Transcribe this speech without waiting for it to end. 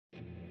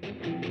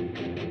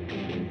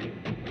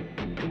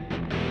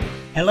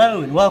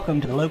Hello and welcome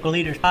to the Local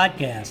Leaders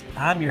Podcast.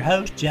 I'm your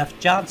host, Jeff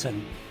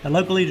Johnson. The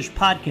Local Leaders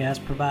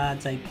Podcast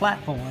provides a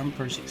platform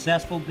for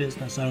successful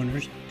business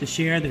owners to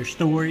share their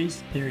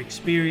stories, their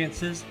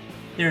experiences,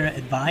 their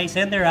advice,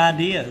 and their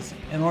ideas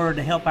in order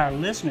to help our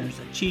listeners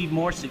achieve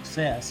more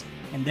success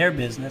in their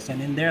business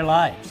and in their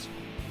lives.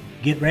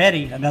 Get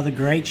ready, another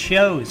great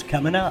show is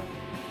coming up.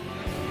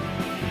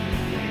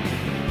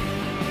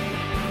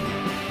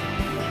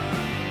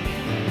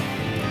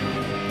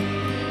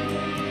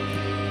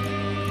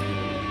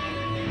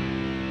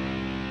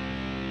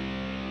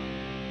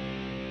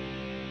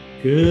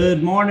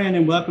 Good morning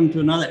and welcome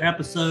to another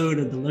episode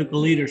of the Local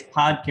Leaders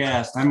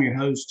Podcast. I'm your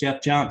host, Jeff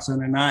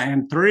Johnson, and I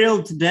am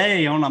thrilled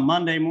today on a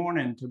Monday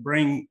morning to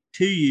bring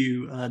to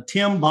you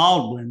Tim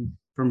Baldwin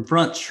from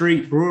Front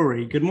Street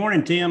Brewery. Good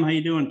morning, Tim. How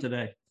you doing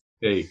today?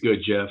 Hey,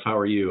 good, Jeff. How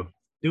are you?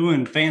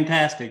 Doing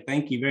fantastic.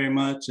 Thank you very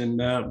much. And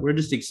we're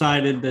just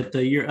excited that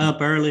you're up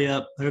early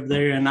up over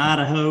there in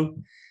Idaho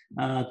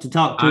to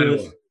talk to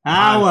us.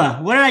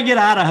 Iowa. Where did I get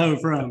Idaho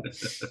from?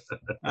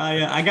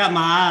 I got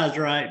my eyes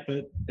right,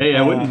 but hey,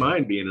 I wouldn't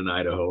mind being in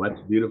Idaho.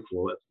 That's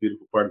beautiful. That's a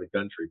beautiful part of the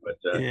country. But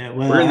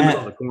we're in the middle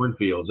of the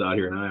cornfields out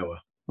here in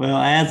Iowa. Well,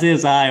 as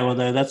is Iowa,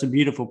 though. That's a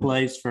beautiful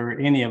place for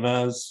any of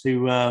us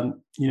who,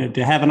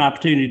 to have an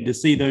opportunity to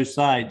see those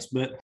sites.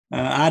 But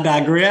I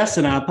digress,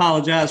 and I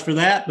apologize for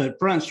that. But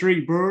Front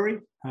Street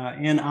Brewery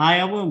in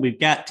Iowa, we've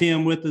got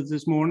Tim with us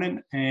this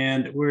morning,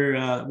 and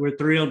we're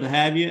thrilled to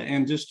have you,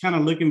 and just kind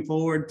of looking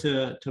forward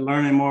to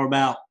learning more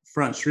about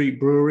Front Street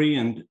Brewery,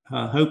 and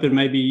hoping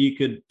maybe you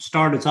could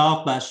start us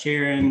off by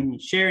sharing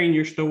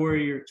your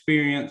story, your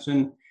experience,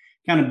 and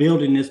kind of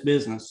building this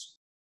business.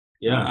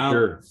 Yeah,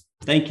 sure.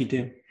 Thank you,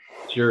 Tim.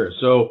 Sure.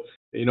 So,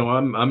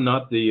 I'm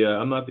not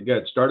the guy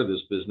that started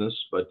this business,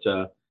 but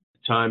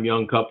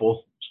young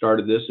couple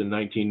started this in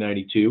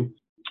 1992.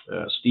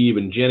 Steve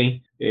and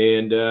Jenny,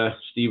 and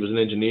Steve was an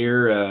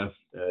engineer,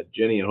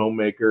 Jenny a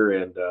homemaker,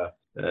 and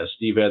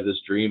Steve had this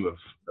dream of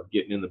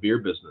getting in the beer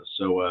business.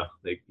 So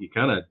he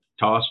kind of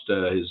tossed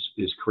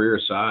his career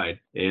aside,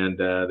 and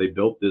they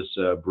built this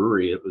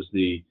brewery. It was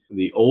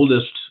the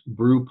oldest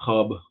brew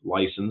pub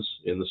license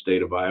in the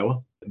state of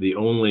Iowa. The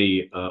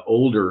only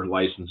older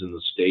license in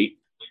the state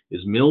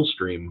is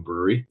Millstream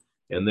Brewery,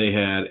 and they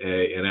had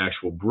an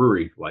actual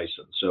brewery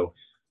license. So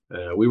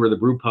we were the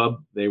brew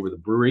pub, they were the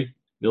brewery.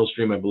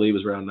 Millstream, I believe,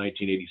 was around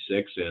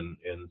 1986,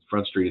 and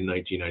Front Street in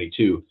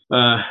 1992.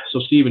 So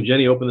Steve and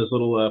Jenny opened this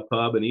little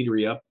pub and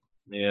eatery up,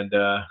 and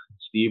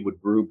Steve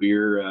would brew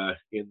beer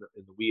in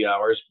the wee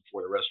hours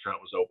before the restaurant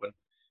was open.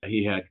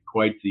 He had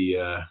quite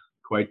the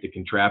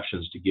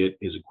contraptions to get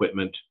his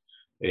equipment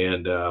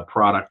and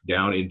product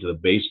down into the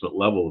basement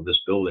level of this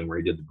building where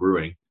he did the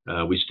brewing.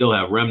 We still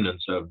have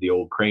remnants of the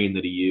old crane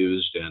that he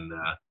used, and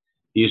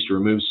he used to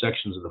remove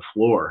sections of the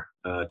floor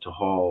to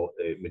haul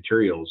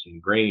materials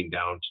and grain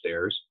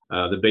downstairs.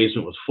 The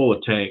basement was full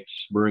of tanks,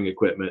 brewing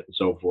equipment, and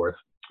so forth.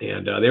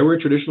 And they were a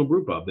traditional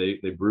brew pub.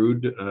 They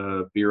brewed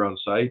beer on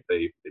site.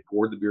 They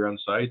poured the beer on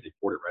site. They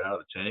poured it right out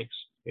of the tanks.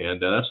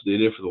 And that's what they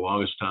did for the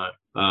longest time.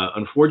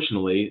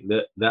 Unfortunately,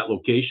 that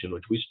location,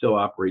 which we still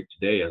operate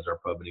today as our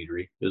pub and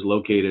eatery, is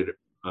located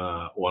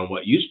on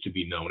what used to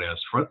be known as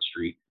Front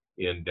Street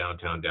in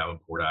downtown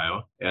Davenport,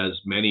 Iowa. As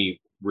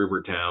many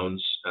river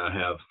towns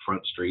have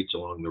front streets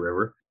along the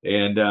river,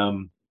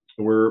 and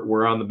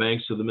we're on the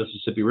banks of the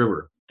Mississippi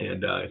River.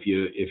 And if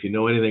you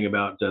know anything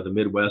about the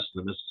Midwest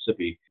and the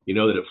Mississippi, you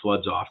know that it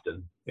floods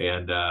often,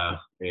 and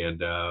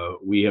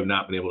we have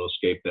not been able to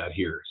escape that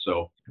here.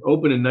 So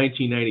opened in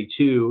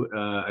 1992,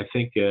 I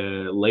think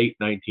late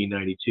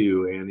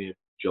 1992, and in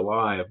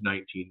July of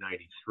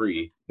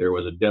 1993, there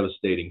was a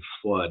devastating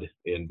flood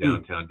in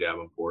downtown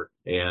Davenport,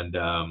 and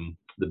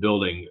the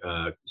building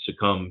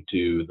succumbed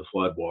to the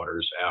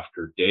floodwaters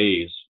after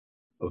days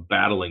of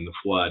battling the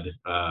flood.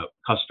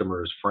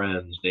 Customers,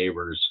 friends,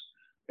 neighbors,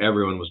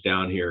 everyone was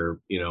down here,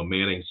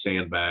 manning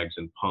sandbags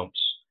and pumps,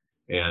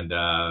 and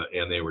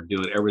they were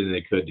doing everything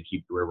they could to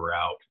keep the river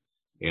out.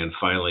 And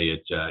finally,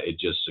 it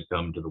just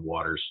succumbed to the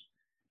waters,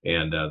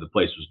 and the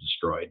place was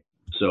destroyed.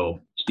 So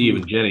Steve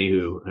and Jenny,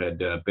 who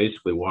had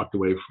basically walked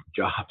away from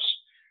jobs,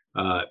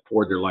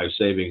 poured their life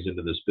savings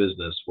into this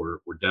business, were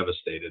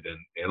devastated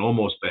and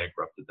almost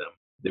bankrupted them.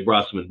 They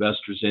brought some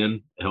investors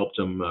in, helped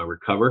them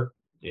recover,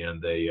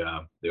 and they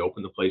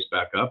opened the place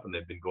back up, and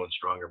they've been going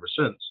strong ever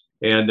since.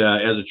 And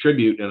as a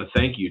tribute and a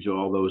thank you to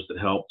all those that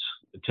helped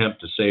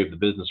attempt to save the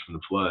business from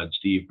the flood,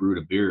 Steve brewed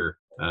a beer.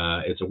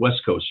 It's a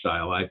West Coast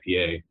style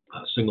IPA,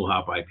 single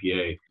hop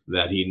IPA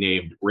that he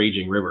named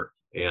Raging River.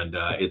 And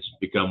it's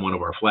become one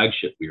of our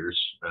flagship beers,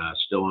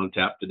 still on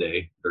tap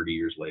today, 30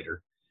 years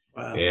later.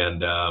 Wow.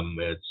 And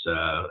it's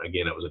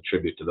again, it was a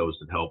tribute to those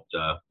that helped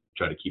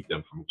try to keep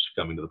them from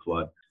succumbing to the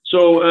flood.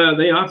 So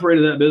they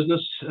operated that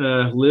business,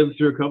 lived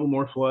through a couple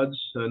more floods,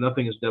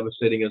 nothing as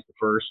devastating as the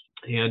first.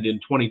 And in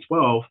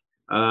 2012,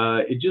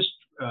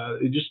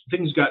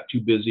 things got too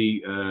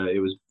busy.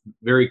 It was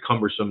very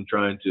cumbersome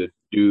trying to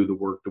do the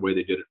work the way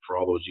they did it for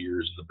all those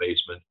years in the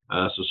basement.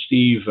 So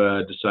Steve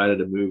decided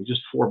to move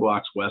just 4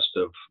 blocks west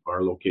of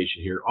our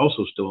location here,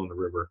 also still on the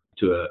river,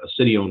 to a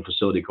city-owned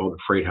facility called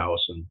the Freight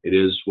House. And it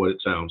is what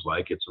it sounds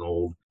like. It's an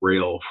old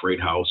rail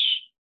freight house.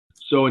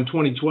 So in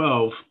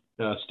 2012,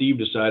 Steve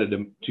decided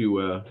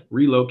to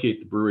relocate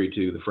the brewery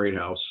to the Freight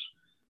House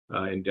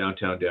in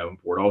downtown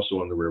Davenport,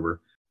 also on the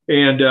river,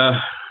 and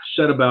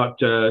set about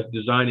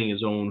designing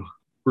his own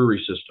brewery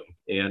system.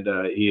 And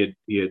he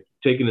had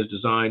taken his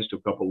designs to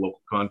a couple of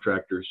local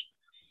contractors,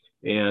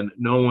 and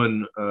no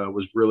one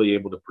was really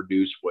able to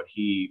produce what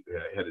he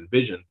had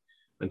envisioned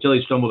until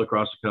he stumbled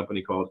across a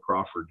company called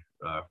Crawford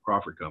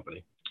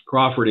Company.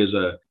 Crawford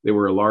they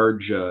were a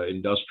large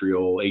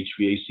industrial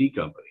HVAC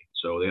company,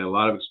 so they had a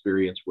lot of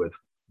experience with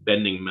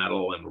bending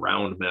metal and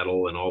round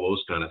metal and all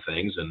those kind of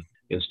things. And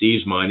in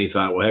Steve's mind, he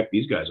thought, well, heck,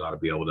 these guys ought to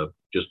be able to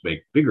just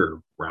make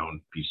bigger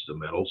round pieces of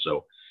metal.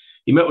 So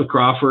he met with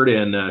Crawford,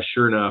 and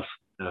sure enough,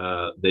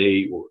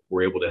 they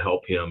were able to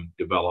help him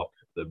develop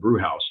the brew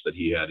house that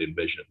he had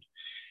envisioned.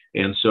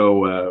 And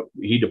so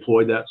he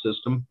deployed that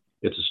system.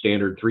 It's a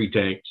standard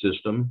 3-tank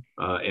system,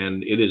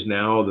 and it is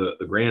now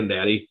the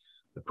granddaddy,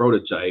 the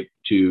prototype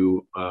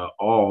to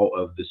all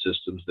of the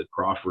systems that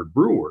Crawford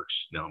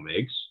Brewworks now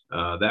makes.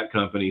 That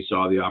company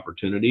saw the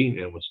opportunity,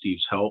 and with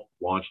Steve's help,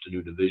 launched a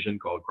new division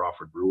called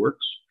Crawford Brewworks.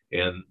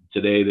 And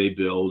today they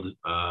build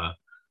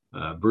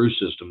brew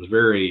systems,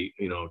 very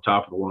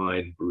top of the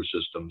line brew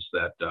systems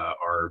that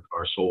are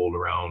sold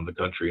around the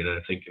country, and I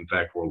think in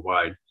fact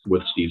worldwide,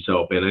 with Steve's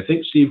help. And I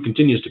think Steve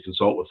continues to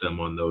consult with them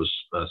on those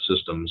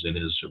systems in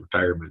his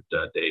retirement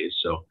days.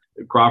 So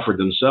Crawford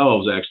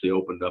themselves actually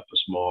opened up a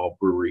small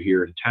brewery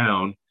here in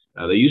town.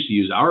 They used to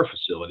use our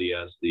facility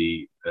as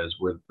the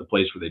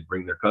place where they'd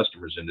bring their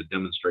customers in to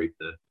demonstrate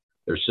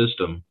their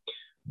system.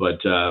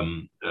 But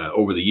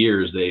over the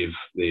years,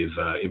 they've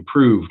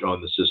improved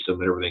on the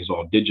system, and everything's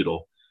all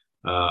digital.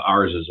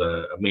 Ours is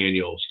a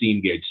manual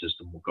steam gauge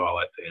system, we'll call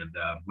it, and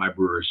my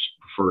brewers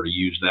prefer to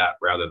use that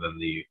rather than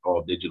the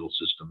all digital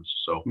systems.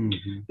 So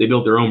they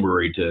built their own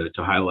brewery to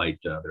highlight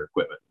their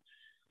equipment.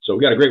 So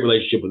we got a great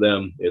relationship with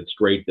them. It's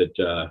great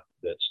that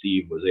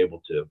Steve was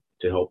able to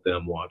help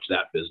them launch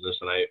that business.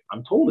 And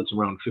I'm told it's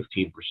around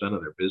 15%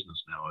 of their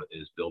business now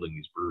is building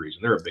these breweries,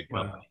 and they're a big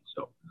company.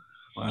 So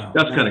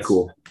that's kind of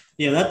cool.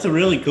 Yeah, that's a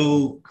really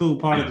cool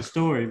part of the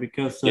story,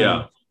 because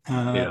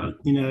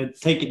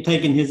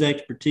taking his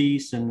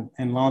expertise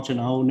and launching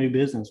a whole new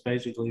business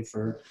basically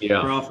for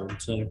Crawford.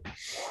 So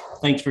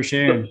thanks for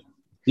sharing.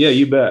 Yeah,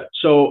 you bet.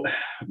 So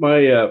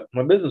my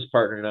business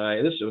partner and I,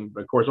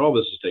 of course, all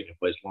this has taken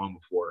place long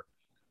before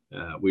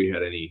we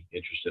had any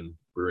interest in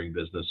brewing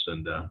business.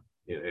 And,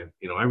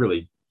 I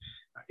really,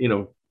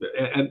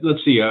 and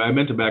let's see, I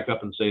meant to back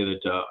up and say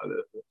that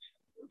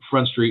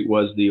Front Street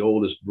was the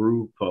oldest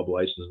brew pub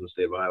license in the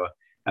state of Iowa.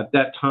 At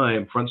that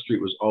time, Front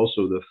Street was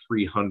also the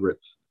 300th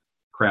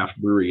craft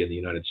brewery in the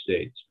United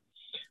States.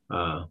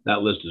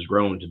 That list has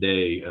grown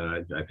today.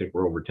 I think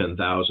we're over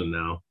 10,000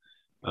 now.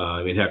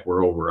 Heck,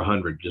 we're over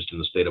 100 just in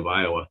the state of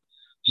Iowa.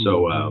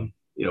 So,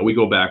 we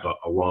go back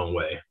a long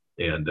way.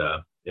 And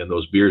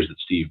those beers that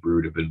Steve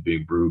brewed have been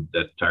being brewed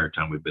that entire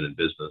time we've been in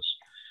business.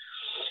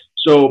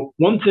 So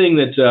one thing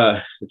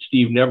that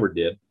Steve never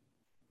did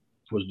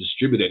was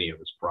distribute any of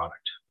his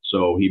product.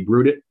 So he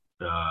brewed it.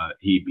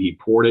 He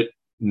poured it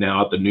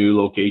now at the new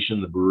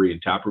location, the brewery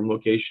and taproom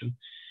location.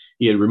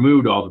 He had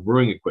removed all the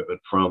brewing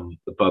equipment from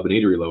the pub and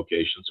eatery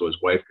location so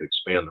his wife could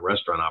expand the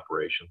restaurant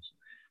operations.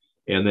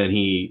 And then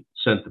he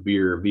sent the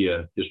beer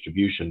via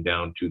distribution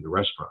down to the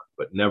restaurant,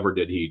 but never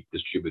did he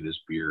distribute his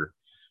beer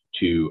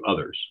to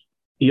others.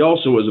 He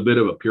also was a bit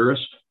of a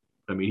purist.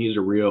 He's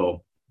a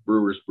real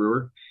brewer's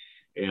brewer.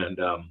 And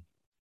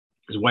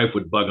his wife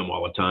would bug him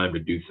all the time to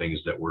do things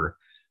that were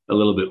a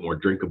little bit more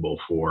drinkable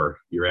for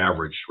your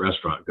average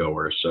restaurant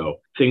goer. So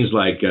things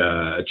like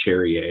a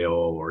cherry ale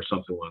or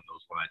something along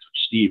those lines,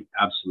 which Steve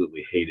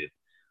absolutely hated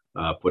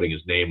putting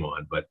his name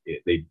on, but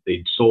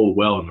they sold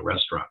well in the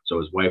restaurant. So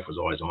his wife was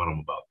always on him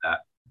about that.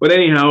 But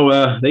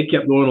anyhow, they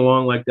kept going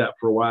along like that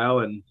for a while.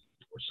 And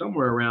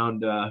somewhere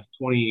around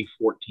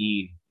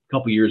 2014, a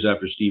couple years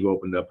after Steve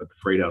opened up at the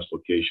Freight House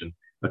location,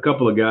 a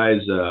couple of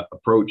guys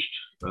approached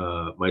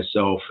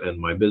myself and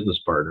my business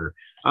partner.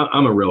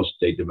 I'm a real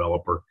estate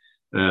developer.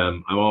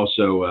 I'm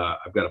also,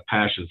 I've got a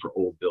passion for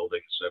old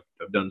buildings.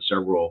 I've done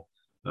several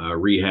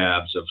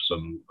rehabs of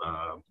some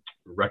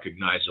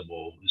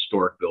recognizable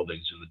historic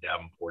buildings in the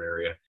Davenport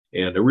area.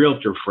 And a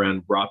realtor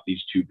friend brought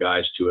these two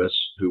guys to us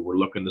who were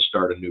looking to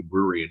start a new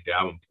brewery in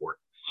Davenport.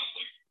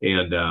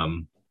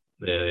 And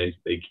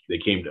they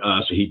came to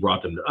us, or he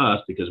brought them to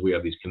us because we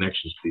have these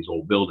connections to these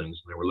old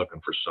buildings. And they were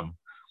looking for some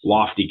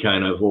lofty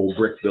kind of old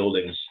brick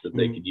buildings that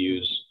they could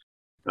use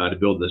to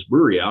build this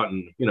brewery out.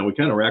 And, we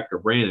kind of racked our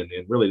brain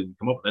and really didn't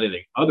come up with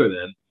anything other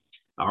than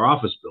our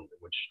office building,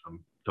 which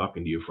I'm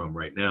talking to you from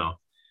right now,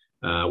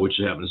 which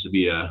happens to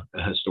be a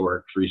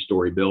historic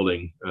 3-story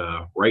building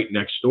right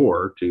next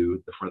door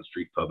to the Front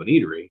Street Pub and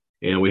Eatery.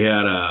 And we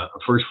had a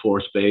first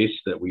floor space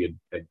that we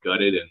had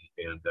gutted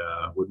and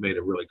we made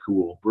a really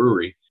cool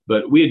brewery.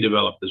 But we had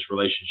developed this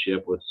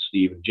relationship with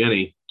Steve and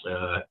Jenny.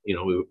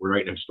 We're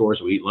right next door,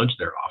 so we eat lunch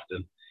there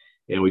often.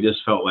 And we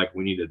just felt like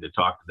we needed to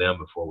talk to them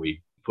before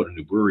we put a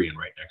new brewery in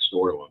right next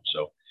door to them.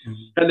 So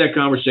had that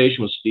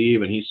conversation with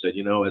Steve, and he said,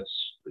 it's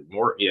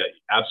more, yeah,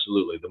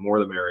 absolutely, the more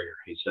the merrier.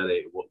 He said,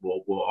 hey,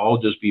 we'll all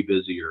just be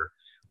busier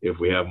if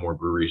we have more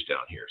breweries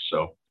down here.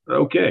 So,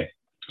 okay.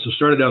 So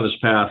started down this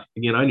path.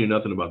 Again, I knew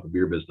nothing about the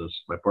beer business.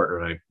 My partner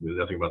and I knew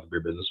nothing about the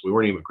beer business. We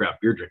weren't even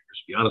craft beer drinkers,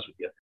 to be honest with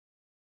you.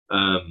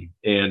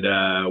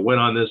 Went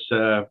on this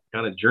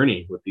kind of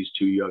journey with these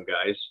two young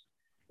guys,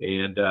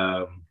 and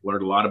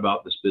learned a lot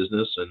about this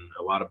business and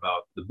a lot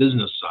about the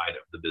business side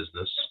of the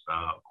business.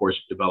 Of course,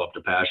 developed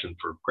a passion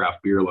for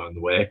craft beer along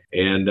the way.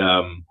 And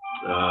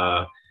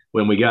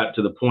when we got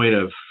to the point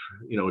of,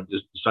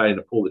 just deciding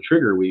to pull the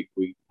trigger, we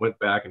went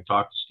back and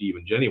talked to Steve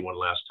and Jenny one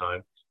last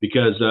time,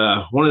 because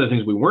one of the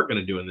things we weren't going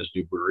to do in this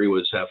new brewery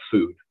was have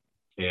food.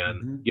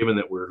 And given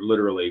that we're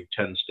literally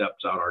 10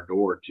 steps out our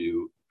door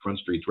to Front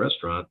Street's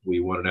restaurant, we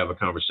wanted to have a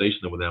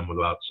conversation with them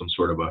about some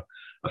sort of a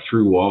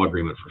through wall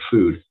agreement for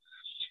food.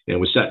 And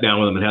we sat down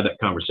with them and had that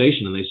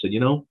conversation, and they said,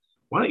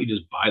 why don't you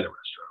just buy the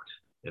restaurant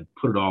and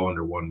put it all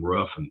under one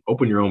roof and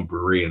open your own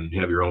brewery and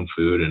have your own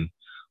food, and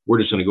we're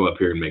just going to go up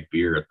here and make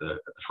beer at the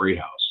Freight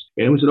House.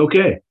 And we said,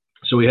 okay.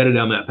 So we headed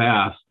down that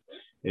path.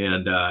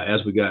 And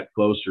as we got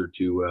closer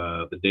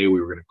to the day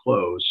we were going to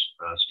close,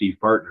 Steve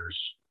Partners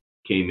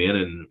came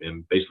in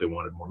and basically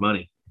wanted more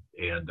money.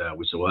 And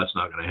we said, well, that's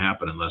not going to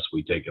happen unless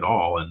we take it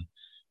all. And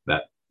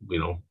that,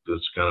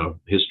 that's kind of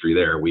history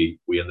there. We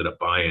ended up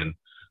buying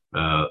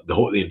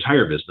the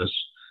entire business,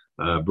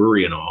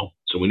 brewery and all.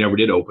 So we never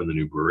did open the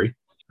new brewery.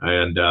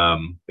 And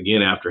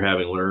again, after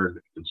having learned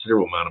a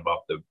considerable amount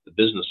about the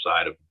business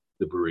side of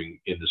the brewing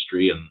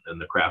industry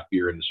and the craft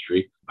beer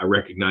industry, I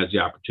recognized the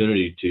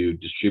opportunity to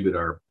distribute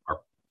our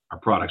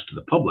products to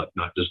the public,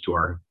 not just to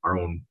our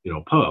own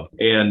pub.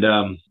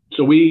 And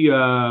so we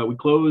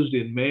closed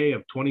in May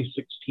of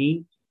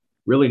 2016.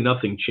 Really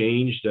nothing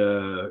changed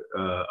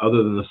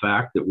other than the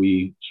fact that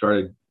we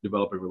started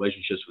developing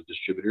relationships with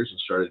distributors and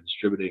started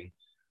distributing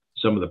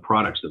some of the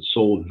products that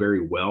sold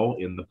very well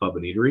in the pub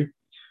and eatery.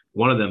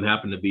 One of them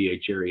happened to be a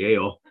cherry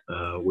ale,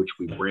 which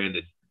we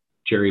branded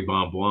Cherry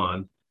Bomb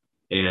Blonde,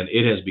 and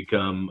it has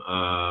become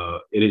an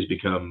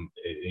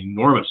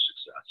enormous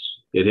success.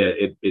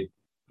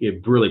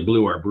 It really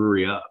blew our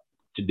brewery up.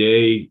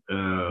 Today,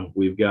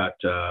 we've got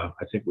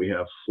I think we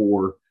have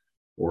 4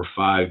 or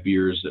 5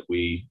 beers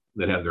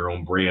that have their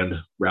own brand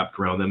wrapped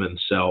around them and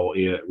sell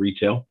at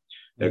retail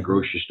at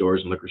grocery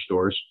stores and liquor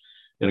stores.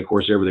 And of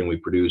course, everything we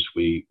produce,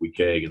 we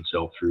keg and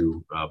sell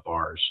through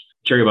bars.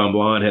 Cherry Bomb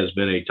Blonde has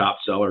been a top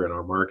seller in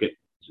our market.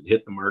 It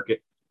hit the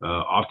market.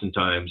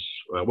 Oftentimes,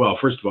 well,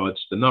 first of all,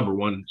 it's the number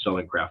 1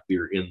 selling craft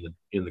beer in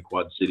the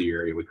Quad City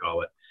area, we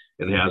call it,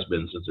 and it has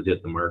been since it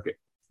hit the market.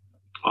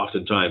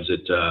 Oftentimes,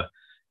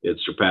 it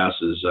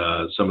surpasses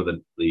some of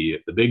the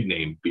big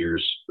name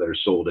beers that are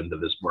sold into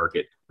this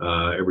market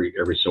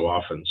every so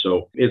often.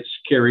 So it's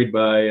carried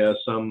by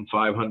some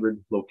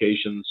 500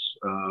 locations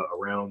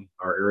around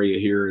our area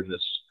here in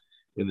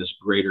this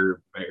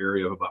greater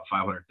area of about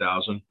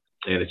 500,000,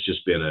 and it's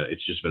just been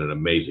an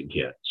amazing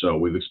hit. So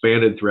we've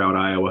expanded throughout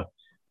Iowa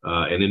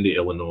and into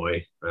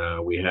Illinois.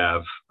 We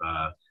have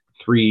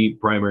 3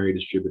 primary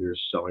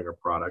distributors selling our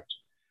product.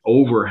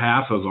 Over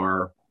half of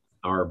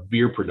our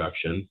beer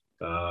production,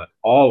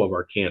 all of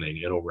our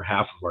canning, and over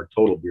half of our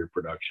total beer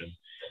production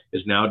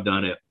is now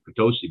done at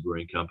Potosi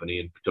Brewing Company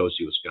in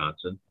Potosi,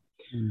 Wisconsin.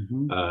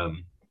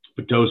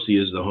 Potosi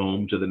is the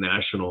home to the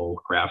National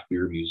Craft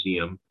Beer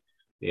Museum,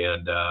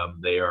 and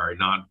they are a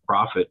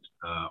nonprofit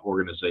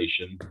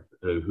organization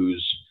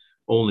whose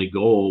only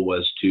goal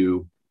was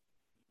to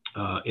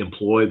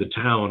employ the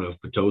town of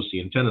Potosi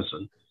and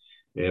Tennyson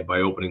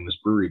by opening this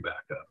brewery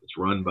back up. It's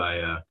run by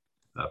a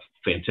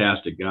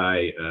fantastic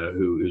guy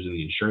who's in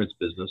the insurance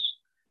business.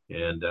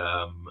 And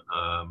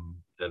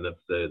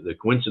the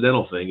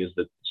coincidental thing is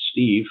that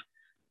Steve,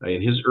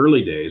 in his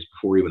early days,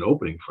 before even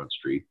opening Front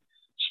Street,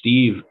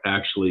 Steve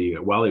actually,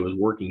 while he was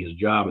working his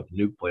job at the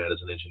nuke plant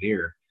as an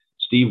engineer,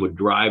 Steve would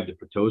drive to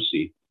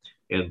Potosi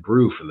and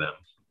brew for them.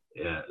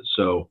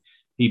 So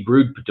he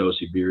brewed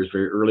Potosi beers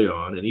very early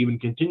on, and even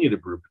continued to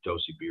brew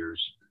Potosi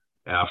beers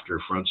after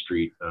Front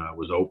Street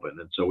was open.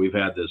 And so we've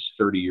had this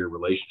 30-year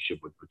relationship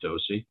with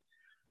Potosi.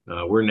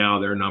 We're now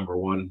their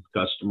 #1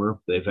 customer.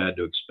 They've had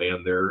to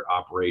expand their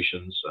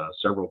operations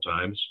several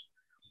times.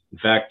 In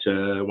fact,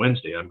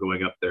 Wednesday, I'm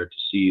going up there to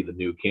see the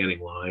new canning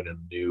line and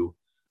new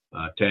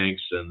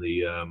tanks and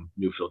the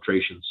new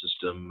filtration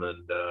system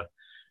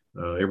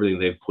and everything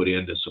they've put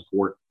in to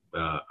support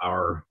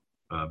our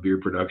beer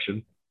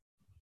production.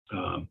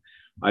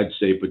 I'd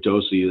say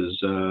Potosi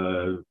is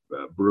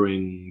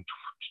brewing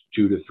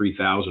 2,000 to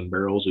 3,000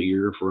 barrels a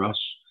year for us,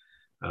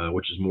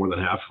 which is more than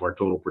half of our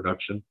total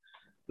production.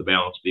 The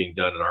balance being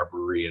done at our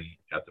brewery and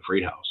at the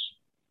Freight House.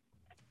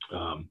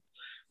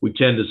 we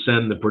tend to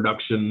send the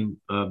production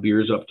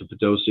beers up to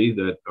Potosi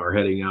that are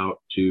heading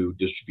out to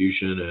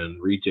distribution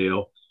and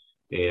retail.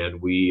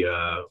 And we,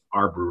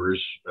 our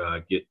brewers,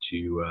 get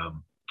to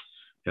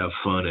have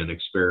fun and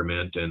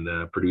experiment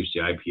and produce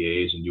the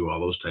IPAs and do all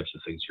those types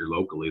of things here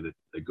locally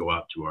that go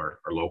out to our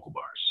local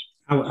bars.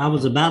 I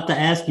was about to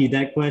ask you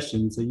that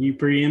question, so you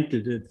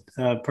preempted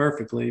it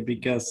perfectly,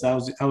 because I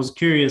was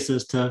curious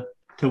as to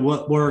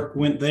what work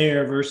went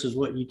there versus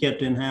what you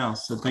kept in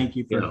house. So thank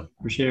you for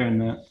sharing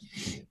that.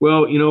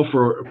 Well,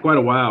 for quite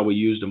a while we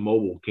used a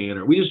mobile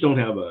canner. We just don't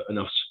have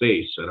enough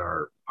space at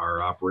our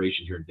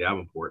operation here in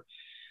Davenport.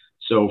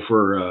 So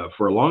for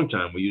a long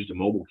time we used a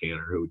mobile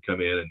canner who would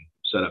come in and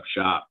set up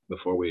shop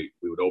before we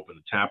would open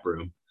the tap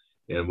room,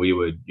 and we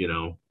would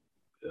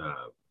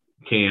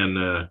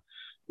can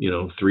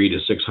 300 to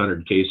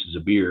 600 cases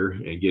of beer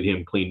and get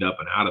him cleaned up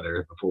and out of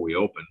there before we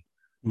open.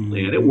 Mm-hmm.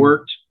 And it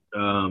worked.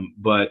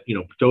 But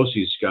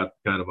Potosi's got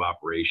the kind of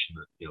operation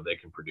that they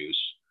can produce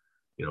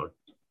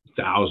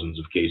thousands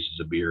of cases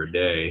of beer a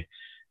day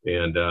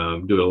and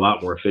do it a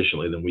lot more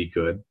efficiently than we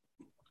could,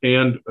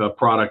 and a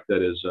product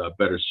that is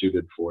better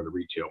suited for the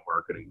retail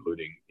market,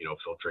 including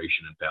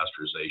filtration and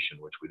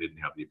pasteurization, which we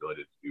didn't have the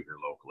ability to do here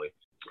locally.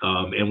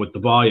 And with the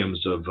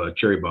volumes of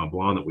Cherry Bomb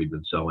Blanc that we've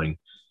been selling,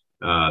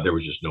 there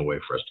was just no way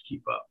for us to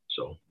keep up.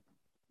 So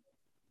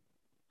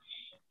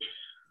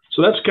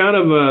that's kind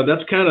of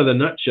the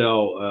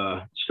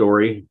nutshell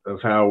story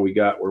of how we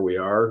got where we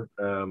are.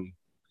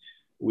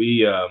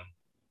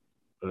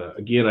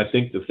 Again, I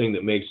think the thing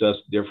that makes us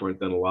different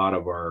than a lot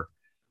of our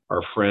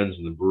friends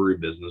in the brewery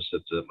business,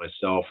 that's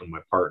myself and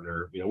my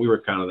partner, we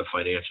were kind of the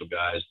financial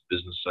guys, the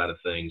business side of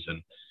things,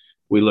 and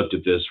we looked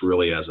at this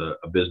really as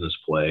a business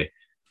play,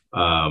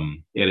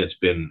 and it's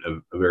been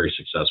a very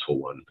successful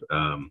one.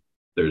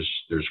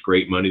 There's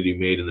great money to be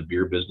made in the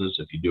beer business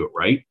if you do it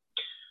right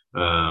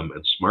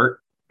and smart.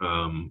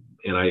 And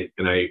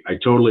I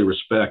totally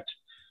respect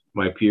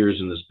my peers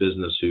in this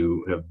business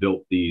who have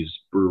built these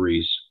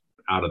breweries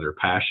out of their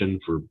passion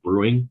for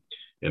brewing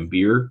and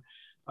beer.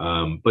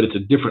 But it's a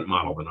different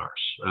model than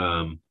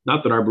ours.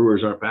 Not that our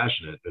brewers aren't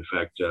passionate. In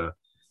fact,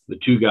 the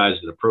two guys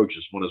that approach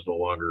us, one is no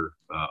longer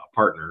a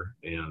partner,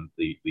 and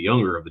the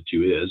younger of the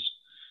two is.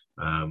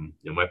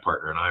 My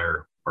partner and I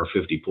are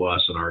 50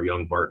 plus, and our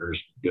young partner's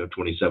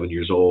 27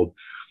 years old,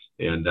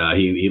 and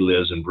he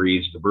lives and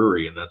breathes the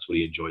brewery, and that's what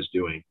he enjoys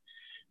doing.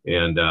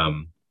 And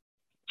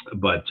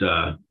but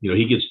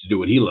he gets to do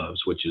what he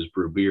loves, which is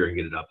brew beer and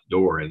get it out the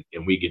door, and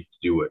we get to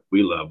do what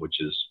we love, which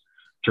is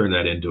turn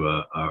that into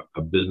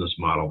a business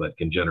model that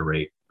can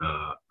generate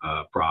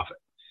profit.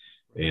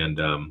 And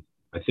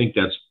I think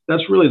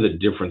that's really the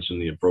difference in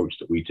the approach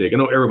that we take. I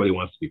know everybody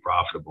wants to be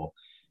profitable.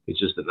 It's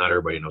just that not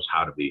everybody knows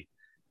how to be.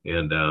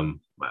 And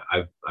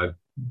I've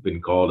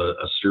been called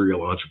a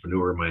serial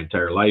entrepreneur my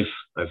entire life.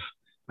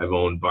 I've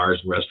owned bars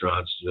and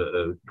restaurants,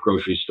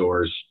 grocery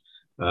stores.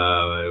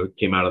 I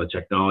came out of the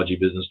technology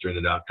business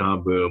during the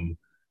 .com boom.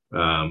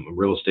 A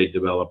real estate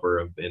developer,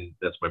 and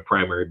that's my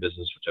primary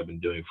business, which I've been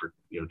doing for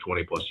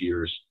 20 plus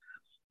years.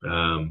 We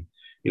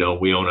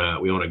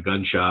own a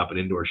gun shop, an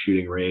indoor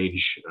shooting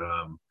range,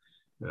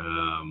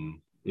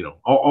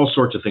 all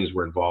sorts of things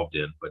we're involved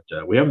in. But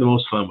we have the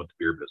most fun with the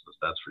beer business,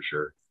 that's for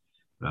sure.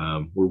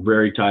 We're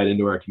very tied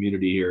into our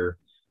community here.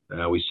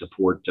 We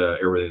support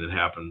everything that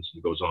happens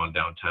and goes on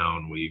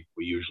downtown. We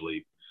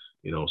usually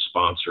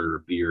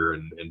sponsor beer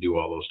and do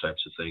all those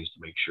types of things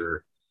to make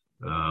sure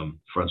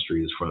Front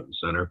Street is front and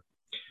center.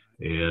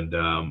 And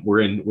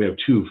we have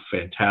two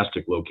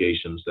fantastic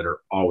locations that are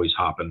always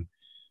hopping.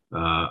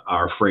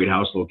 Our Freight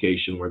House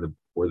location where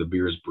the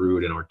beer is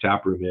brewed and our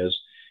tap room is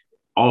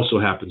also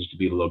happens to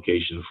be the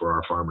location for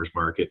our farmers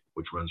market,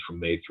 which runs from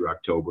May through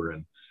October.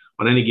 And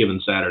on any given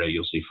Saturday,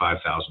 you'll see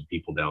 5,000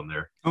 people down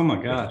there. Oh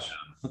my gosh.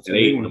 At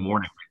 8 in the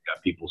morning, we've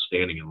got people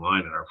standing in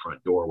line at our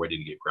front door waiting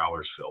to get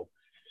growlers filled.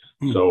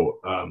 So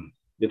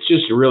it's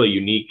just a really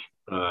unique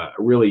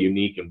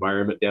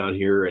environment down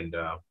here, and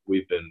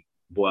we've been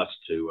blessed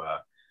to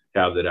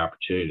have that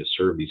opportunity to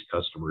serve these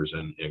customers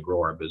and grow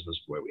our business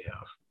the way we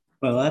have.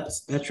 Well,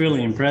 that's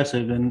really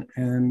impressive.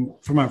 And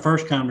from our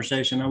first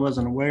conversation, I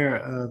wasn't aware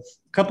of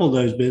a couple of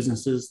those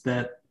businesses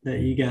that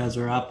you guys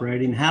are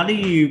operating. How do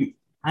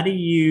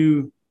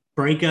you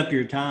break up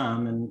your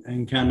time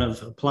and kind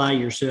of apply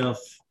yourself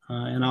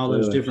in all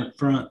those different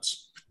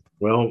fronts?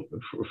 Well,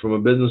 from a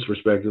business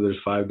perspective,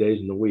 there's 5 days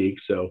in the week.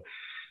 So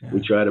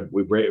we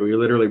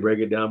literally break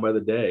it down by the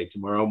day.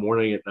 Tomorrow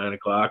morning at 9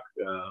 o'clock,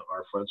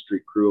 our Front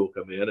Street crew will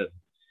come in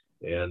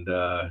and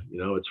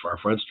it's for our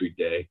Front Street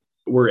day.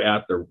 We're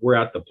at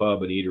the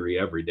pub and eatery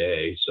every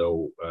day.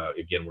 So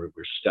again, we're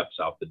steps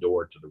out the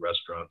door to the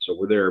restaurant. So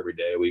we're there every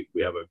day.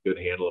 We have a good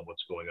handle of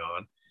what's going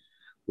on.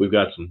 We've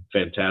got some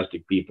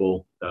fantastic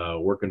people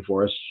working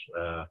for us.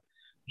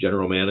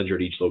 General manager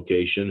at each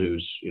location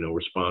who's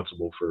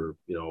responsible for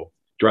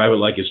drive it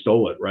like you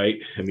stole it, right?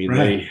 I mean,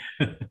 right.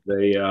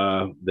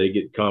 they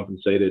get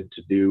compensated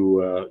to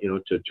do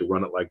to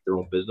run it like their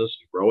own business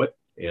and grow it,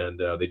 and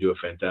they do a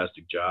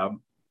fantastic job.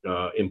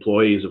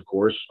 Employees, of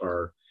course,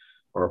 are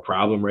a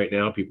problem right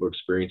now. People are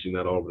experiencing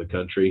that all over the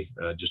country,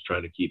 just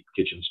trying to keep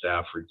kitchen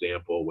staff, for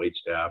example, wait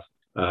staff.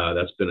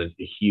 That's been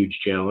a huge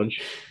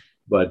challenge.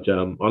 But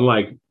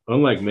unlike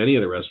many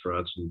of the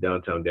restaurants in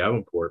downtown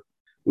Davenport,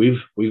 we've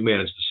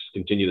managed to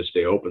continue to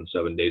stay open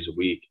 7 days a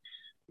week.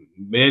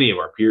 Many of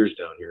our peers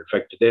down here, in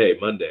fact, today,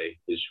 Monday,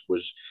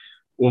 was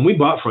when we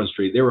bought Front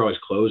Street, they were always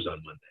closed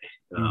on Monday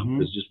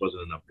because it just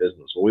wasn't enough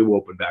business. Well, we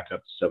opened back up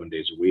to 7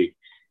 days a week,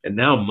 and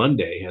now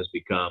Monday has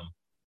become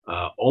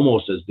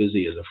almost as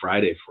busy as a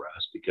Friday for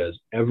us because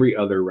every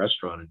other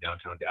restaurant in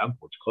downtown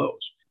Davenport's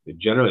closed.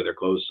 Generally, they're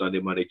closed Sunday,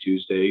 Monday,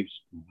 Tuesday,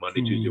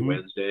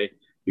 Wednesday,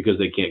 because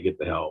they can't get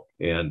the help.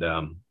 And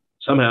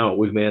somehow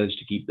we've managed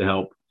to keep the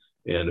help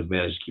and have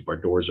managed to keep our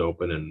doors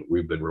open, and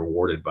we've been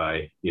rewarded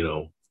by,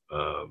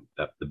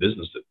 the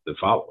business that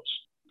follows.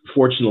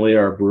 Fortunately,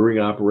 our brewing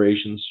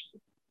operations,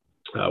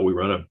 we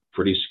run a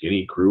pretty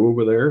skinny crew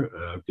over there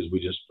because we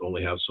just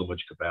only have so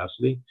much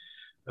capacity.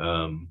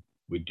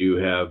 We do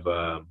have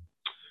a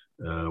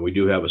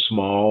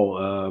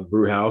small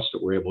brew house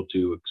that we're able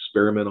to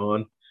experiment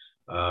on,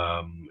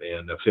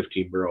 and a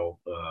 15-barrel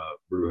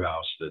brew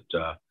house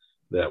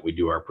that we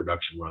do our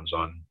production runs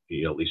on,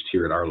 at least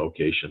here at our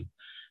location.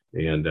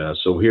 And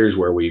so here's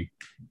where we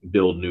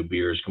build new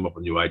beers, come up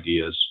with new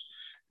ideas,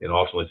 and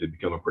ultimately, if they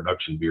become a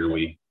production beer,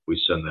 we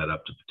send that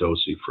up to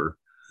Potosi for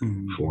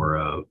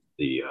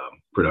the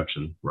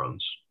production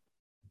runs.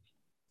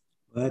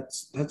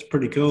 That's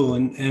pretty cool.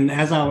 And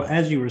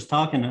as you were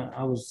talking,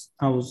 I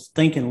was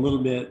thinking a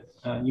little bit.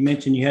 You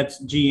mentioned you had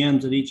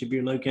GMs at each of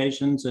your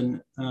locations,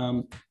 and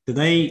do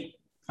they?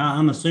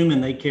 I'm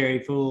assuming they carry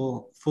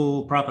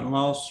full profit and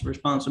loss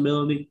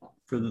responsibility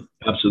for the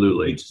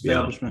absolutely each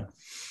establishment.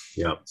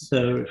 Yeah.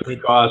 So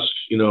food costs,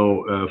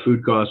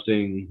 food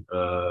costing,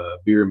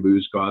 beer and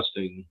booze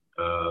costing,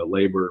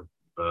 labor,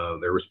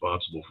 they're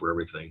responsible for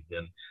everything.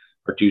 And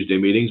our Tuesday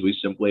meetings, we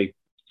simply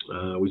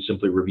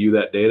review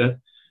that data,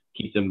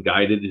 keep them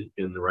guided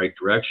in the right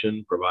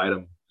direction, provide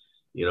them,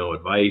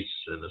 advice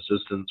and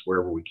assistance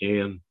wherever we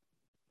can.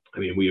 I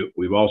mean,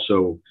 we've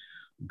also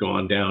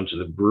gone down to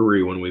the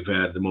brewery when we've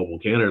had the mobile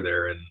canner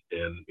there and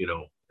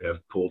have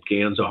pulled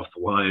cans off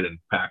the line and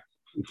packed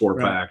 4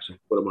 packs and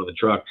put them on the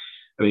truck.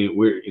 I mean,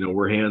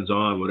 we're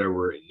hands-on,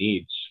 whatever it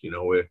needs.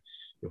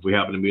 If we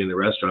happen to be in the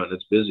restaurant and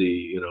it's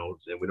busy,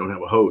 and we don't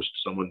have a host,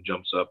 someone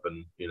jumps up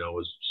and,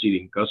 is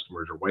seating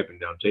customers or wiping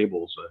down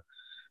tables,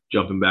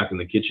 jumping back in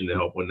the kitchen to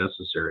help when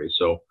necessary.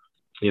 So,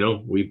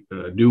 we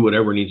do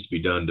whatever needs to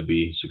be done to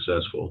be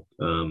successful.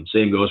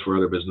 Same goes for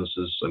other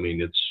businesses. I mean,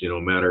 it's, a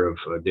matter of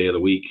a day of the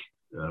week.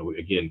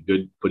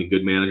 Again, putting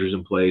good managers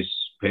in place,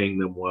 paying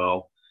them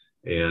well.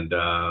 And,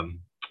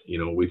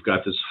 we've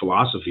got this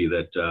philosophy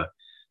that,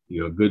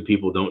 good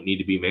people don't need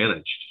to be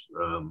managed.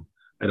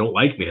 I don't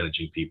like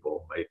managing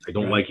people. I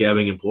don't like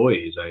having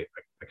employees. I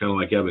kind of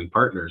like having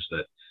partners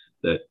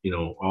that we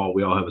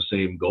all have the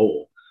same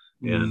goal.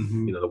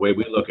 And, the way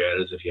we look at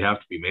it is if you have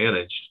to be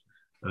managed,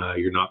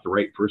 you're not the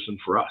right person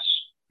for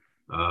us.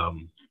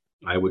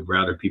 I would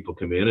rather people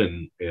come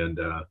in and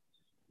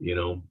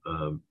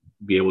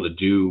be able to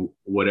do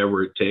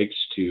whatever it takes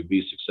to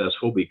be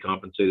successful, be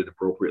compensated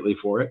appropriately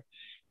for it.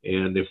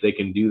 And if they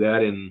can do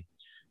that in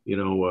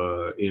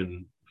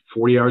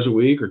 40 hours a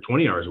week or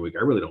 20 hours a week,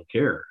 I really don't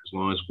care, as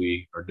long as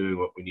we are doing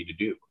what we need to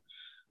do.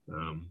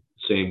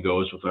 Same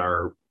goes with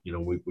our,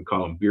 we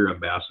call them beer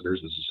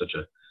ambassadors. This is such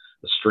a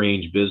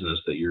strange business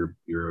that your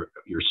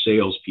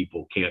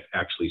salespeople can't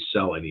actually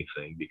sell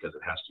anything because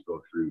it has to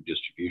go through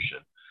distribution.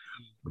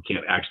 We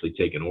can't actually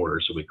take an order,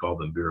 so we call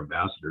them beer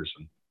ambassadors.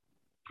 And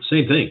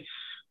same thing,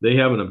 they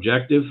have an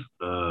objective,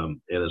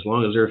 and as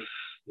long as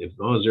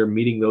they're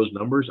meeting those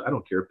numbers, I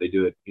don't care if they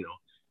do it,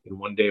 in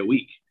 1 day a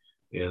week,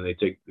 and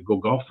they go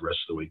golf the rest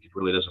of the week. It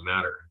really doesn't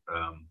matter.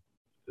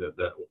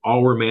 That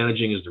all we're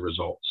managing is the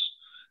results,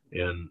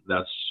 and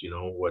that's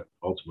what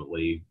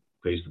ultimately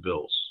pays the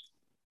bills.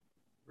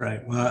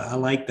 Right. Well, I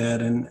like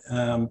that. And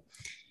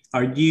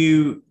are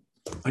you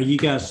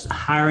guys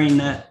hiring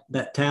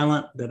that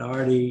talent that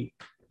already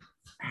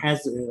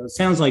has? It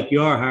sounds like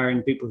you are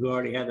hiring people who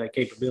already have that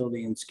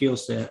capability and skill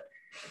set,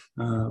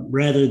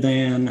 rather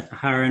than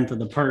hiring for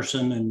the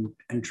person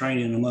and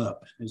training them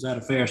up. Is that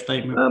a fair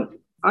statement?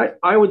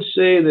 I would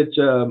say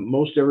that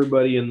most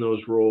everybody in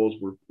those roles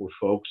were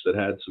folks that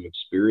had some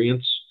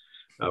experience.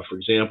 For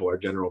example, our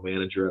general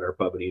manager at our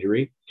pub and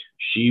eatery,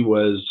 she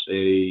was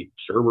a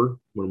server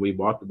when we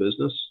bought the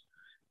business,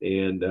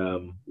 and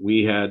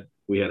we had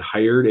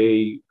hired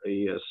a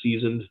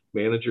seasoned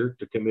manager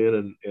to come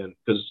in and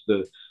because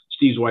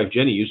Steve's wife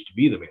Jenny used to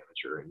be the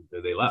manager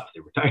and they left,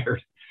 they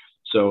retired,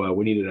 so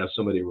we needed to have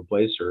somebody to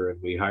replace her,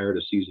 and we hired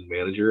a seasoned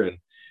manager, and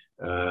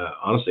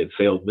honestly, it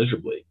failed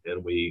miserably,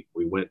 and we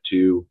went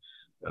to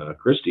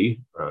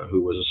Christy,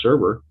 who was a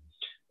server,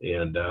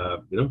 and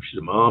she's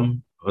a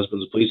mom.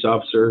 Husband's a police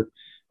officer,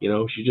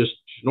 she's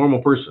a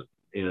normal person.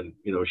 And,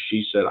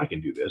 she said, I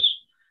can do this.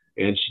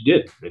 And she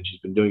did. And she's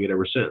been doing it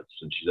ever since.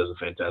 And she does a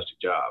fantastic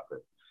job.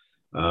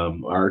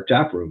 Our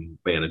taproom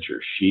manager,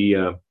 she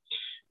was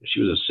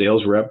a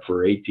sales rep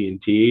for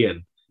AT&T,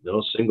 and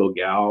no single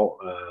gal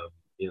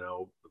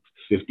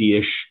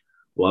 50-ish,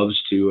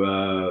 loves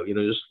to,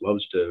 just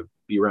loves to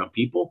be around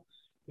people.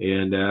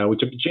 And we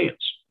took a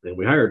chance and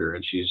we hired her,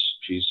 and she's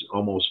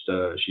almost,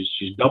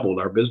 she's doubled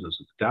our business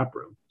at the tap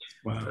room.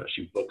 Wow.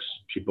 She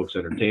books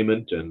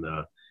entertainment, and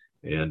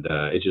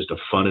it's just a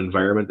fun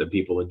environment that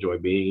people enjoy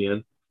being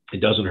in. It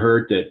doesn't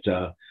hurt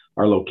that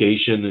our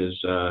location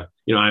is,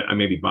 I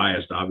may be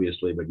biased,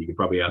 obviously, but you could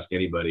probably ask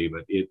anybody.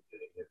 But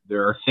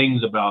there are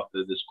things about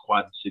this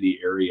Quad City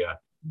area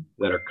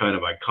that are kind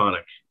of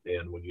iconic.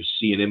 And when you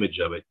see an image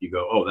of it, you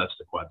go, oh, that's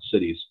the Quad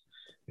Cities.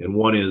 And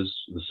one is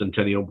the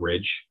Centennial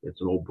Bridge.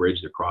 It's an old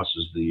bridge that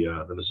crosses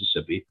the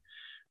Mississippi.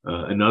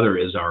 Another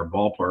is our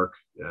ballpark,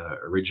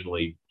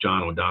 originally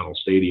John O'Donnell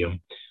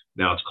Stadium.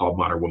 Now it's called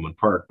Modern Woodland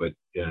Park. But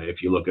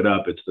if you look it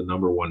up, it's the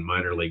 #1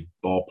 minor league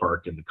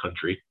ballpark in the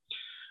country.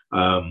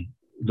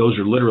 Those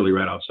are literally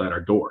right outside our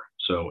door.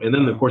 So, and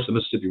then of course the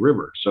Mississippi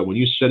River. So when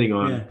you're sitting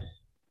on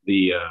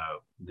the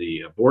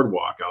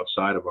boardwalk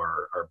outside of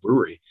our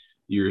brewery,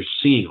 you're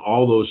seeing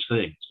all those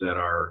things that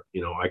are,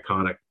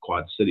 iconic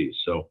Quad Cities.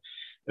 So,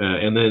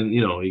 and then,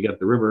 you got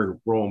the river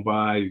rolling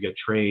by, you got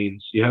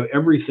trains, you have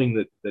everything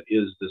that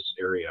is this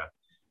area,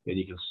 and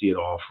you can see it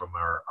all from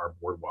our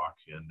boardwalk,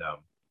 and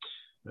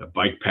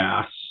bike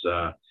paths,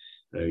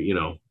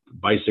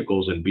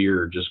 bicycles and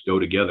beer just go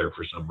together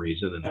for some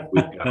reason, and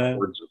we've got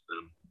hordes of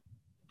them.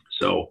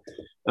 So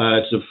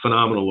it's a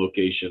phenomenal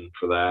location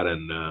for that.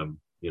 And,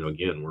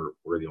 again,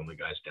 we're the only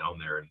guys down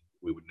there, and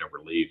we would never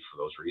leave for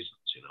those reasons,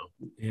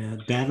 Yeah,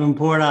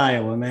 Davenport,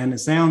 Iowa, man. It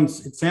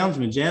sounds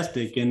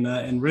majestic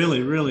and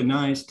really, really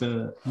nice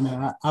to,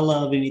 I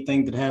love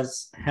anything that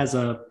has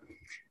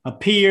a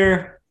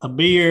pier, a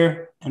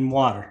beer, and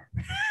water.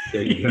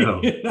 There you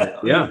go.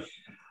 Yeah.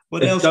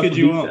 What else could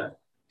you want?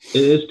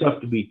 It is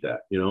tough to beat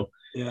that,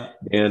 Yeah.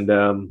 And,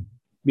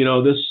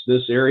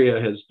 this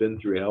area has been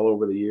through hell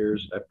over the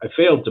years. I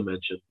failed to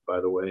mention, by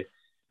the way,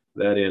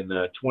 that in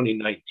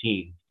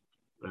 2019,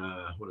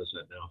 what is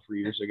that now,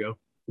 3 years ago,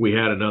 we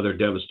had another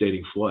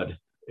devastating flood.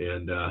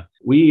 And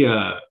we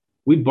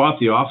bought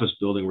the office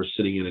building we're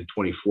sitting in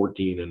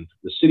 2014, and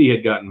the city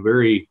had gotten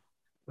very,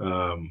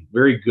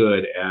 very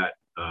good at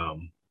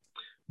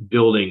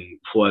building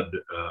flood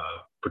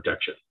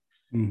protection.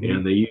 Mm-hmm.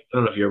 And I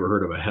don't know if you ever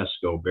heard of a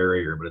HESCO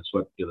barrier, but it's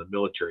what the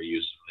military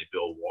uses when they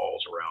build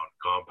walls around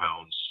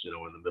compounds, in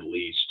the Middle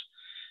East.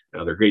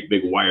 They're great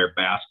big wire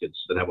baskets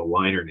that have a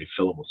liner, and they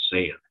fill them with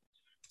sand,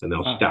 and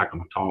they'll stack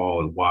them tall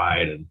and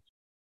wide, and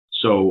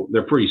so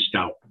they're pretty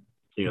stout.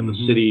 And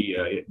the city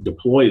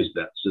deploys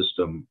that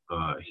system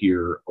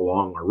here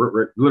along,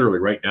 or literally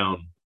right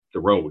down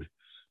the road,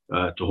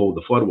 to hold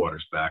the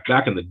floodwaters back.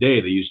 Back in the day,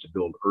 they used to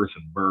build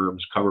earthen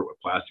berms, cover it with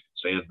plastic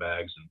and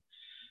sandbags, and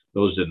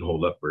those didn't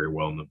hold up very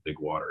well in the big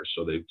water.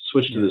 So they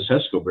switched to this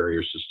HESCO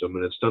barrier system,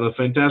 and it's done a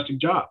fantastic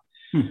job.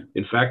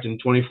 In fact, in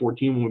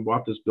 2014, when we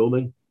bought this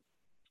building,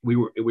 we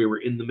were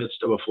in the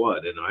midst of a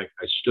flood, and I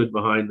stood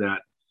behind that,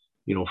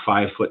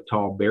 5-foot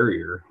tall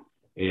barrier.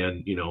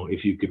 And,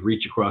 if you could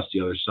reach across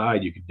the other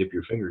side, you could dip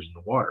your fingers in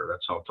the water.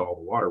 That's how tall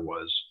the water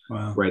was.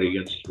 Wow. Right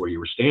against where you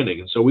were standing.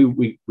 And so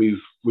we've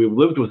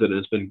lived with it,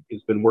 and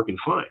it's been working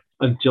fine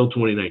until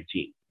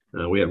 2019.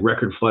 We had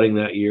record flooding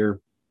that year.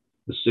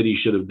 The city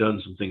should have done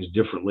some things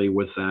differently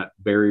with that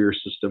barrier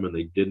system, and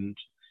they didn't.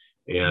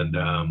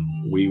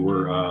 And we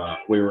were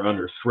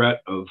under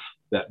threat of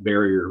that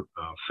barrier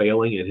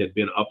failing. It had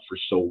been up for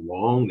so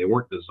long. They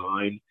weren't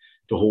designed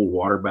to hold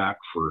water back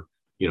for,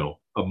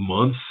 a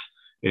month.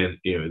 And,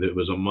 it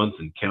was a month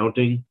and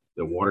counting.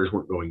 The waters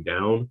weren't going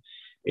down,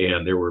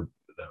 and there were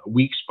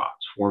weak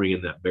spots forming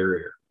in that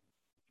barrier.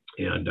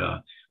 And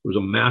there was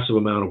a massive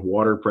amount of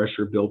water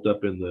pressure built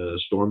up in the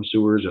storm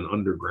sewers and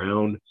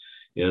underground.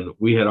 And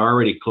we had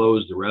already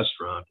closed the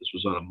restaurant. This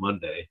was on a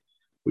Monday.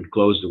 We'd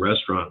closed the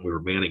restaurant, and we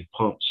were manning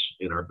pumps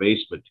in our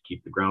basement to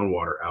keep the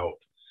groundwater out.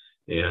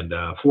 And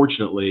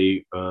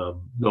fortunately,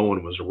 no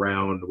one was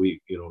around.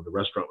 The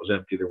restaurant was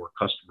empty. There were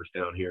customers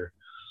down here.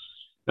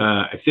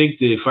 I think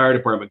the fire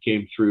department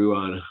came through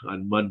on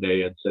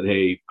Monday and said,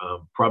 hey,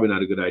 probably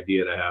not a good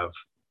idea to have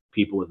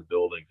people in the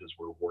building because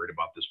we're worried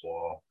about this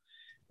wall.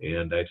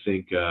 And I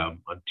think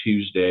on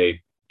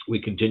Tuesday, we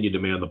continued to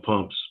man the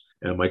pumps.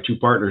 And my two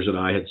partners and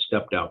I had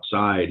stepped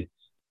outside,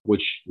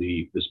 which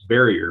this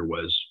barrier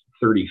was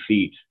 30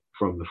 feet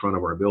from the front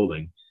of our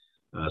building.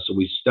 So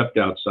we stepped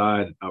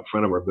outside out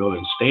front of our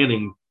building,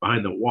 standing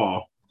behind the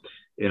wall,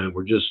 and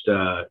we're just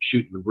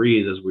shooting the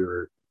breeze as we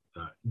were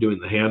doing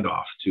the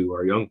handoff to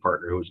our young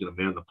partner who was going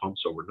to man the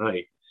pumps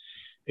overnight.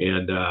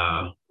 And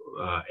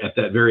at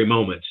that very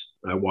moment,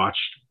 I watched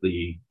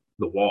the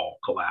wall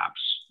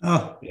collapse.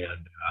 Oh.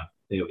 And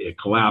it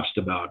collapsed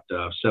about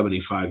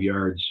 75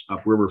 yards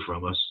upriver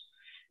from us.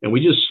 And we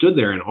just stood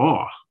there in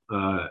awe.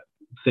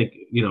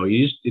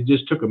 It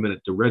just took a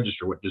minute to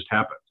register what just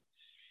happened.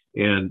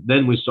 And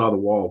then we saw the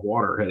wall of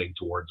water heading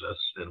towards us,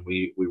 and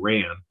we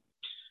ran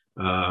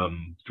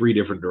 3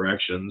 different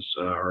directions.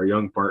 Our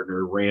young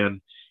partner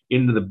ran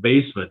into the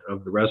basement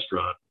of the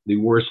restaurant, the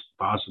worst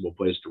possible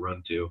place to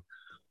run to,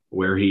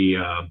 where he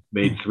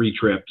made 3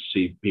 trips.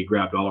 He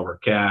grabbed all of our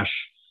cash.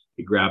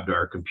 he grabbed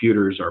our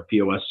computers, our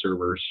POS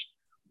servers,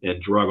 and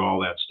drug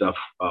all that stuff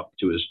up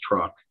to his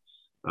truck.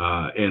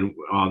 And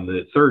on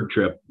the third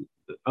trip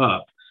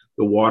up,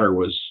 the water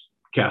was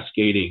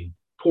cascading,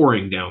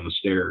 pouring down the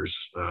stairs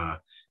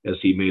as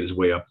he made his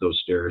way up those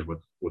stairs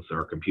with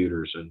our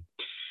computers.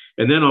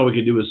 And then all we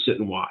could do was sit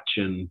and watch.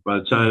 And by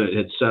the time it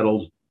had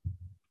settled,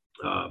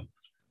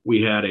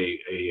 we had a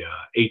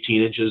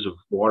 18 inches of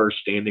water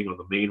standing on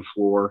the main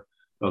floor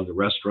of the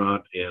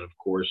restaurant, and of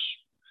course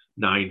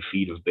 9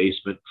 feet of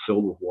basement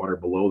filled with water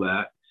below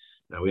that.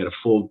 We had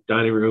a full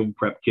dining room,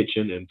 prep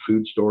kitchen, and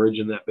food storage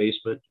in that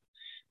basement.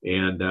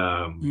 And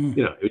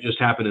it just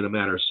happened in a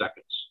matter of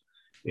seconds.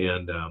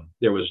 And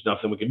there was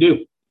nothing we could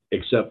do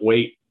except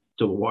wait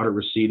till the water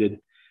receded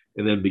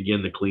and then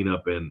begin the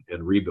cleanup and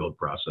rebuild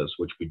process,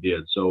 which we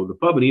did. So the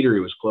pub and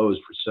eatery was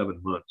closed for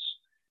 7 months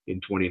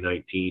in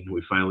 2019.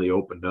 We finally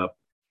opened up.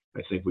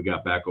 I think we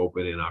got back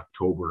open in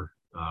October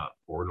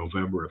or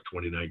November of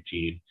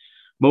 2019.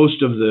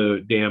 Most of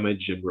the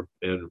damage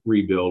and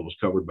rebuild was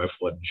covered by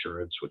flood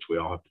insurance, which we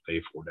all have to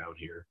pay for down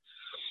here.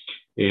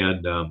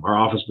 And our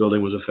office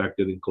building was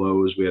affected and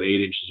closed. We had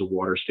 8 inches of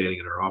water standing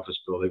in our office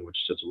building, which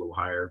sits a little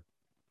higher.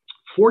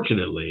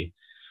 Fortunately,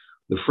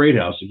 the freight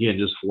house, again,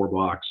 just 4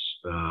 blocks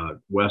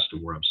west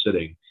of where I'm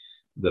sitting,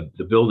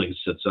 the building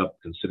sits up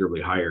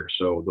considerably higher.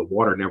 So the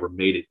water never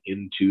made it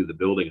into the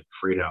building at the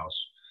freight house.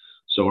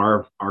 So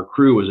our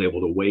crew was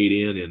able to wade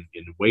in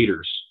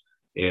waders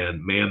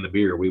and man the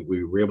beer. We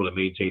were able to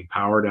maintain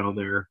power down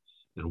there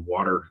and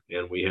water,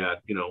 and we had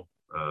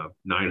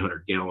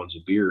 900 gallons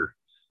of beer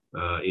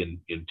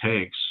in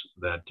tanks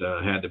that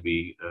had to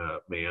be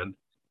manned.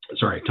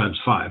 Sorry, times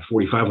 5,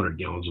 4,500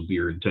 gallons of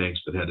beer in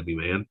tanks that had to be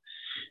manned.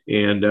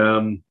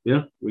 And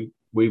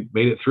we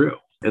made it through.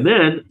 And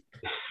then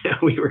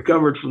we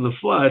recovered from the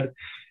flood.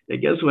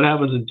 And guess what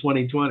happens in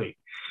 2020?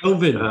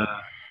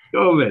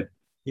 COVID.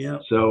 Yeah.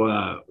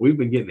 So we've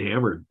been getting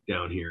hammered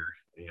down here.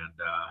 And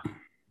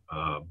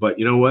but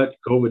you know what?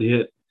 COVID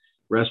hit,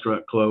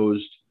 restaurant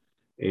closed,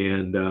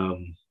 and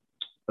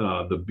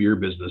the beer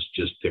business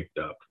just picked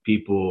up.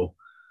 People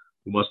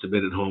who must have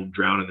been at home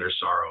drowning their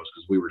sorrows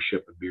because we were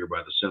shipping beer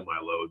by the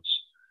semi-loads,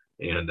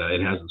 and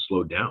it hasn't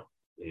slowed down.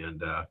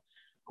 And of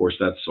course,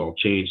 that's all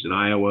changed in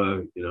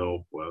Iowa.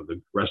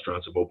 The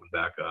restaurants have opened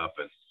back up,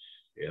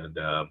 and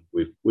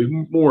we've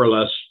more or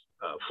less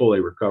fully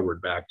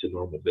recovered back to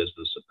normal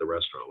business at the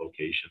restaurant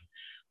location,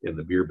 and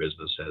the beer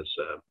business has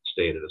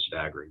stayed at a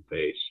staggering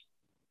pace.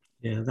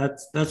 Yeah,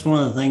 that's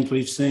one of the things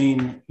we've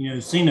seen.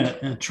 Seen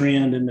a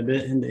trend in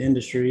the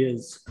industry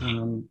is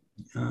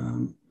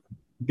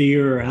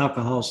beer or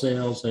alcohol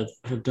sales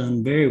have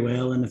done very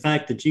well, and the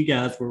fact that you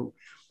guys were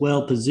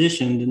well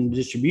positioned in the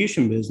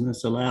distribution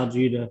business allowed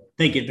you to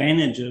take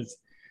advantage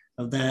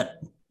of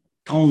that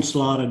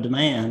onslaught of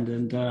demand.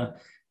 And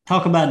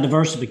talk about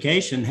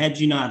diversification. Had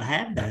you not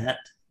had that,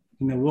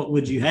 what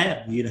would you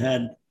have? You'd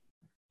have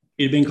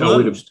been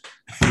closed.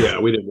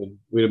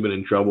 We'd have been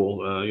in trouble.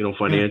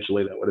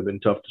 Financially, that would have been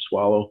tough to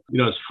swallow.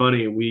 It's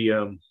funny. We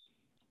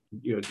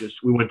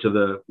went to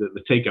the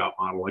takeout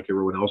model like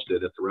everyone else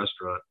did at the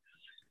restaurant.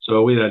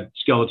 So we had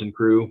skeleton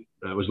crew.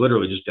 It was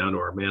literally just down to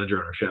our manager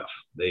and our chef.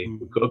 They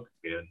would cook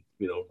and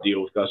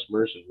deal with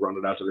customers and run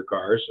it out to their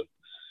cars. And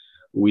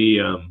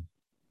we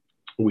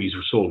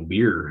sold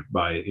beer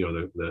by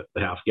the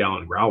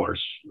half-gallon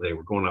growlers. They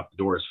were going out the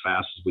door as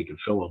fast as we could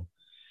fill them.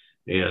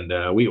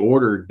 And we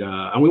ordered,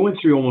 and we went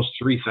through almost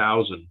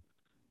 3,000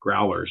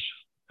 growlers,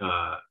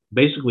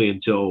 basically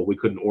until we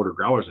couldn't order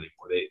growlers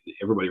anymore.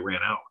 Everybody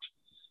ran out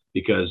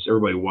because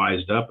everybody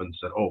wised up and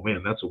said, "Oh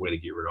man, that's a way to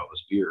get rid of all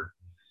this beer."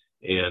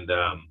 And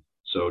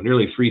so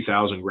nearly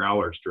 3,000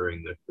 growlers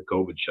during the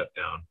COVID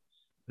shutdown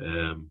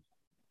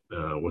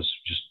was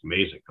just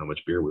amazing how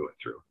much beer we went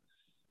through.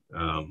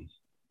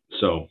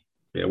 So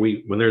yeah,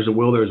 when there's a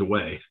will, there's a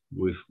way.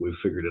 We've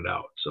figured it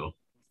out. So.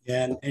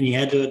 Yeah, and you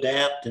had to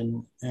adapt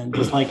and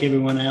just like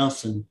everyone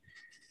else and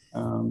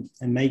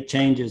make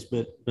changes.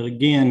 But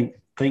again,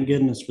 thank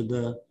goodness for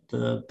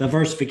the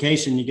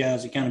diversification you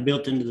guys have kind of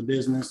built into the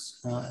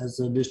business as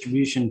the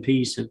distribution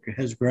piece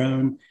has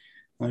grown.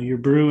 You're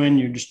brewing,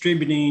 you're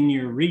distributing,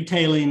 you're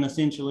retailing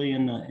essentially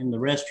in the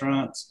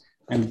restaurants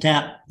and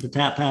the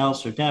tap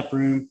house or tap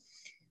room.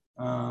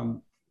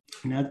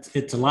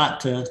 It's a lot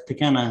to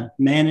kind of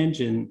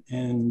manage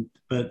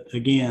but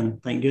again,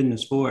 thank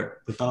goodness for it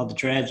with all the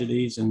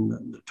tragedies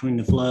and between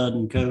the flood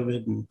and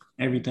COVID and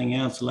everything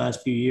else. The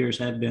last few years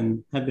have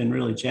been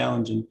really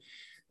challenging.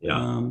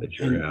 Yeah,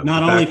 sure have.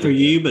 Not only for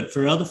you, but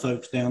for other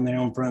folks down there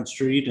on Front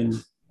Street and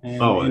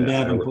in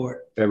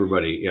Davenport.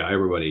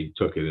 Everybody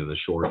took it in the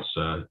shorts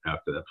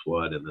after that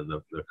flood and then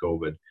the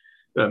COVID.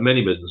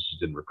 Many businesses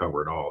didn't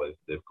recover at all.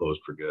 They've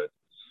closed for good.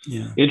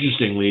 Yeah.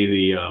 Interestingly,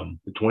 the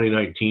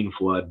 2019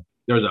 flood,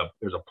 there's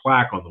a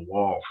plaque on the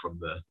wall from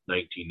the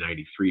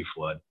 1993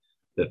 flood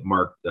that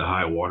marked the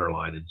high water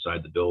line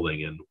inside the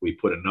building, and we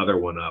put another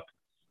one up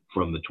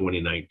from the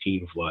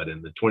 2019 flood,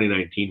 and the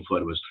 2019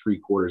 flood was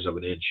 3/4 of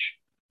an inch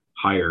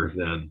higher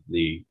than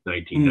the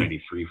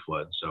 1993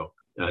 flood. So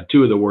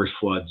 2 of the worst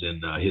floods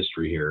in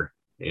history here,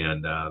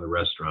 and the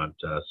restaurant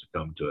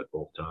succumbed to it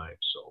both times.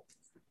 So,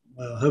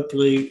 well,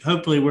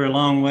 hopefully we're a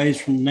long ways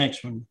from the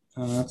next one.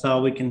 That's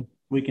all we can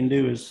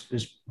do is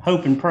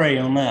hope and pray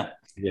on that.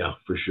 Yeah,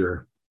 for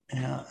sure.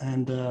 Yeah,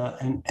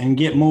 and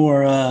get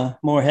more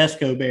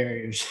HESCO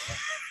barriers.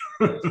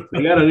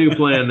 We got a new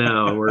plan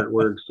now.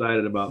 We're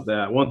excited about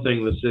that. One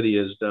thing the city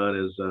has done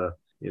is,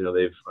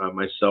 they've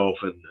myself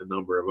and a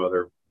number of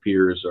other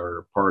peers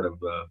are part of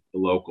the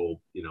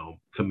local,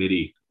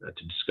 committee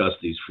to discuss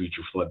these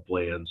future flood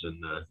plans,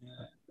 and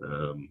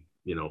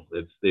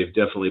they've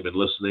definitely been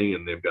listening,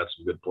 and they've got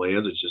some good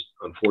plans. It's just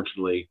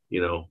unfortunately,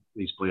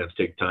 these plans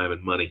take time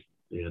and money,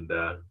 and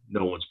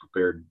no one's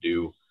prepared to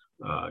do,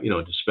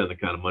 to spend the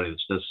kind of money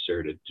that's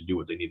necessary to do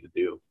what they need to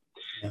do.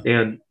 Yeah.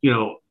 And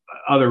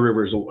other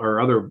rivers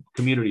or other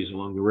communities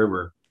along the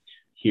river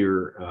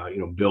here,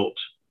 built,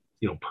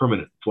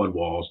 permanent flood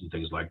walls and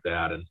things like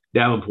that. And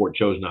Davenport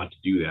chose not to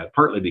do that,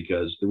 partly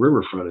because the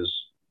riverfront is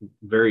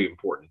very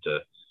important to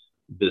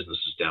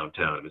businesses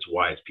downtown. I mean, it's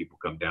why as people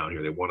come down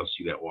here, they want to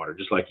see that water,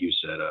 just like you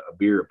said, a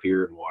beer, a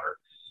pier, and water.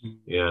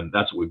 Mm-hmm. And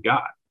that's what we've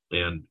got.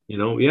 And,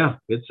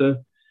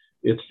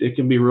 it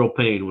can be real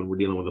pain when we're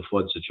dealing with a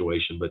flood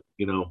situation, but,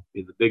 in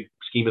the big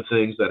scheme of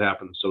things that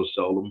happens so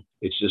seldom,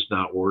 it's just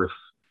not worth,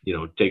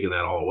 taking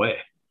that all away.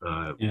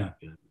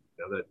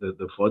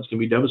 The floods can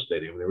be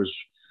devastating. I mean, there was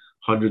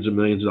hundreds of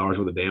millions of dollars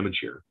worth of damage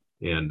here.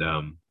 And,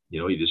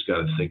 you just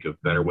got to think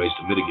of better ways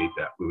to mitigate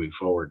that moving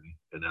forward.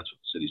 And that's what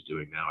the city's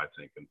doing now, I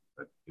think. And,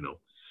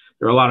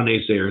 there are a lot of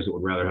naysayers that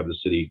would rather have the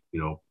city,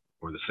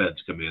 or the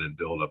feds come in and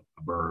build a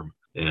berm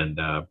and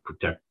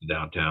protect the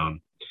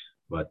downtown.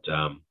 But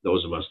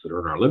those of us that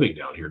earn our living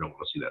down here don't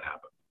want to see that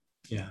happen.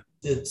 Yeah,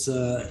 it's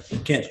a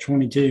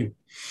catch-22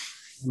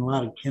 in a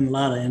lot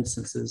of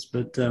instances.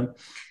 But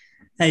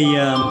hey,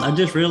 I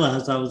just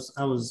realized I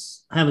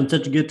was having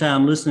such a good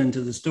time listening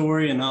to the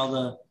story and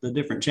all the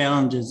different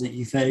challenges that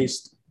you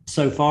faced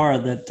so far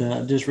that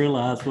I just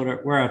realized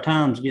where our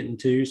time's getting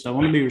to. So I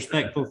want to be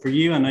respectful for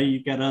you. I know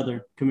you've got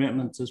other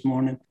commitments this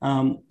morning.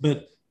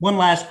 But one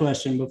last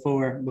question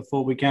before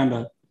we kind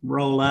of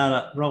roll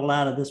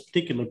out of this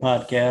particular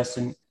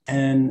podcast,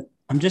 and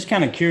I'm just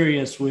kind of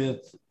curious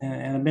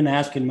and I've been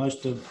asking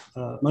most of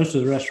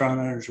the restaurant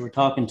owners we're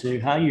talking to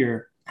how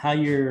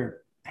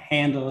you're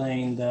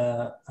handling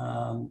the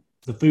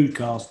food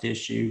cost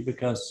issue,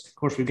 because of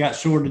course we've got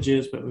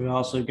shortages, but we've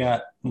also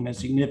got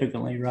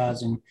significantly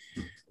rising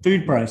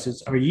food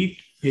prices.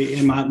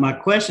 My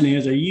question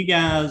is, are you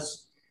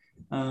guys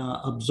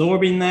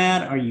absorbing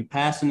that? Are you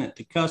passing it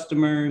to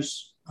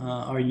customers?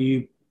 Are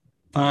you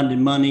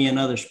finding money in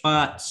other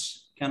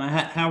spots?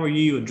 How are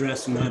you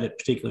addressing that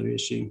particular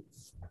issue?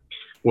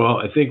 Well,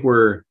 I think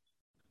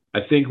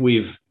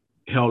we've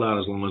held out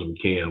as long as we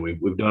can.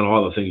 We've done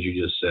all the things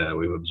you just said.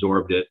 We've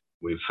absorbed it.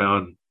 We've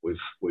found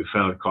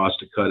cost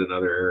to cut in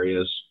other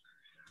areas,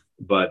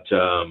 but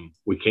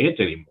we can't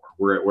anymore.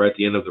 We're at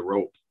the end of the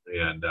rope,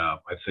 and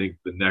I think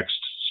the next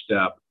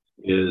step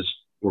is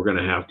we're going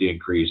to have to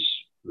increase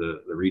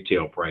the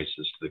retail prices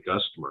to the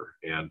customer.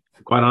 And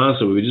quite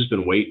honestly, we've just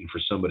been waiting for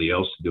somebody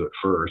else to do it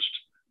first.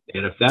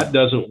 And if that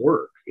doesn't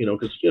work,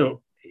 because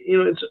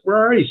we're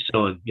already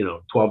selling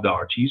 $12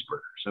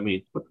 cheeseburgers. I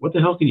mean, what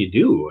the hell can you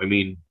do? I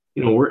mean,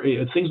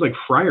 we're things like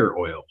fryer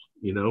oil.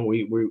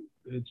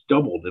 It's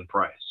doubled in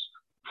price.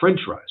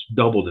 French fries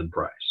doubled in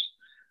price.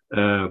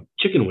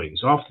 Chicken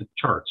wings off the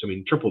charts. I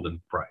mean, tripled in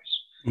price.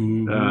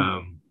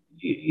 Mm-hmm.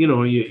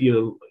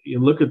 You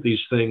look at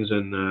these things,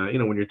 and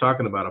when you're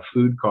talking about a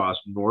food cost,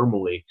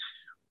 normally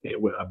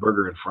a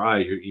burger and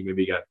fries, you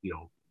maybe got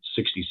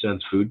 60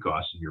 cents food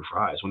cost in your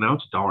fries. Well, now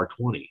it's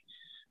 $1.20.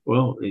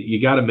 Well,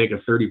 you got to make a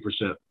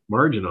 30%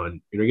 margin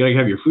on. You got to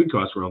have your food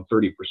costs around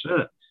 30%,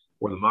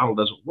 or the model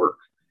doesn't work.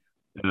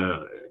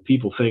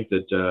 People think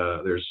that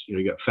there's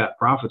you got fat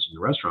profits in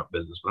the restaurant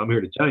business, but I'm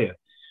here to tell you,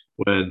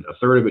 when a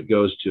third of it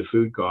goes to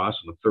food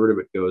costs and a third of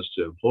it goes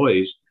to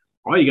employees,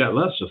 all you got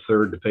left is a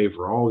third to pay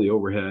for all the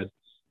overhead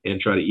and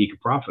try to eke a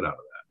profit out of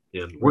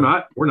that. And we're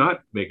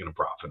not making a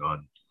profit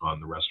on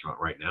the restaurant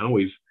right now.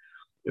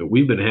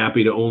 We've been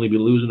happy to only be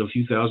losing a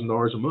few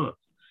 $1,000s a month.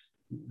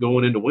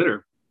 Going into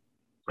winter,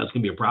 that's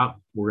going to be a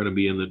problem. We're going to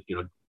be in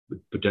the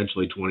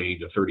potentially 20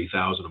 to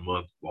 30,000 a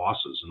month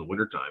losses in the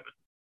wintertime.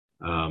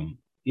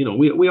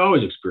 We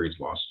always experience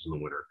losses in the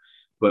winter,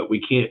 but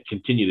we can't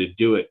continue to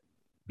do it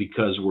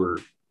because we're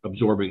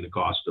absorbing the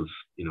cost of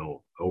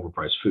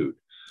overpriced food.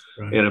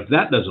 Right. And if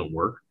that doesn't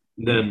work,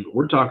 then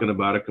we're talking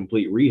about a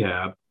complete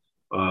rehab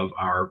of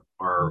our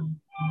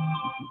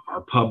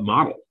pub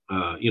model.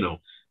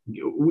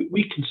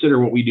 We consider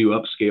what we do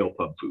upscale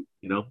pub food.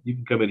 You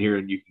can come in here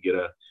and you can get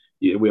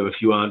we have a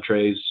few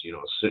entrees,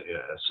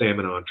 a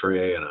salmon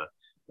entree and a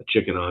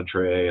chicken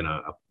entree and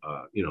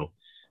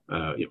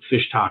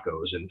fish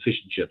tacos and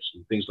fish and chips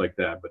and things like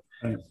that. But,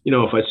 right.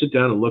 If I sit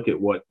down and look at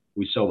what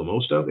we sell the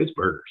most of, it's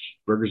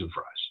burgers and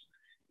fries.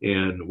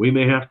 And we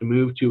may have to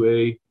move to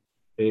a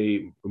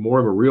more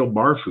of a real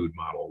bar food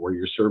model where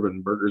you're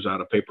serving burgers out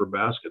of paper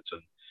baskets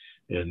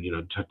and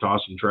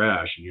tossing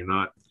trash, and you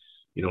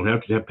don't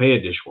have to pay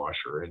a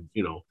dishwasher. And,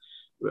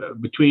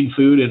 between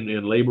food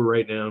and labor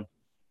right now,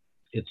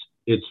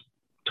 it's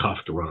tough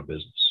to run a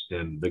business.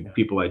 And the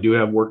people I do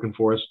have working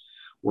for us,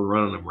 we're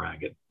running them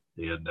ragged,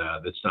 and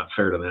that's not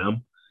fair to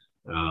them.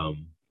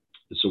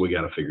 So we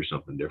got to figure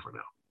something different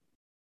out.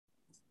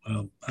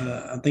 Well,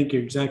 I think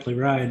you're exactly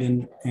right,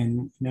 and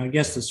I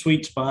guess the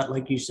sweet spot,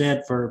 like you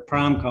said, for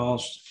prime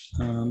costs is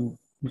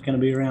going to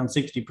be around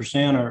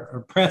 60%,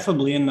 or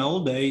preferably in the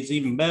old days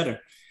even better.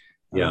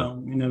 Yeah,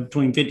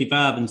 between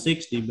 55 and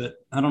 60, but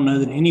I don't know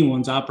that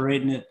anyone's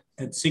operating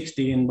at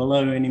 60 and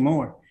below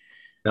anymore.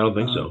 I don't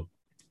think so.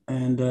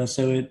 And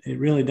so it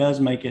really does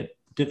make it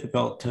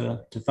difficult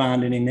to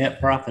find any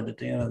net profit at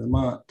the end of the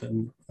month.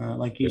 And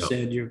like you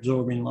said, you're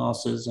absorbing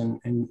losses,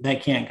 and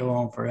that can't go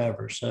on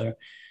forever. So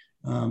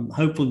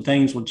hopefully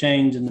things will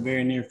change in the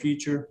very near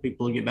future.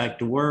 People will get back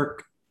to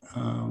work.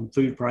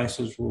 Food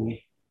prices will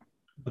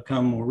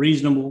become more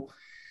reasonable.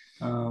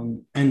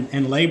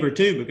 And labor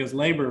too, because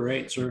labor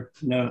rates are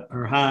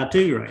high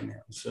too right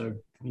now. So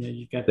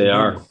you've got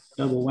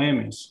double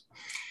whammies.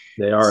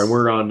 They are, and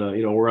we're on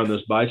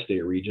this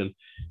bi-state region,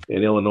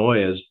 and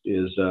Illinois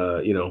is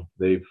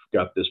they've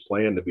got this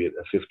plan to be at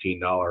a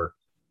 $15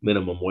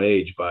 minimum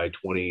wage by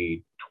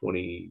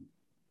 2020.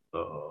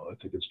 I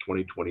think it's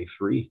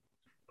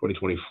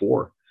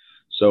 2024.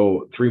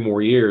 So 3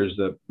 more years,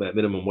 that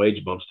minimum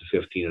wage bumps to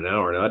 15 an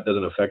hour. Now that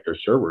doesn't affect our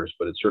servers,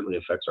 but it certainly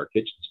affects our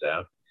kitchen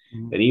staff.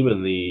 Mm-hmm. And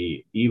even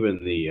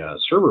the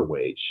server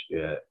wage,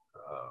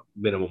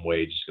 minimum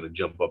wage is going to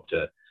jump up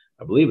to,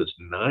 I believe it's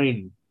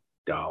 $9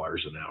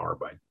 an hour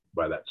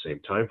by that same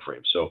time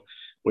frame. So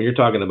when you're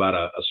talking about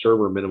a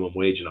server minimum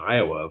wage in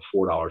Iowa of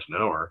 $4 an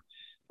hour,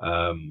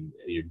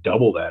 you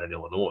double that in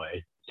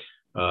Illinois.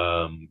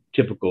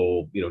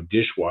 Typical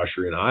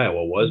dishwasher in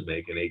Iowa was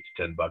making $8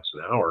 to $10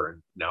 an hour,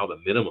 and now the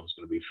minimum is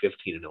going to be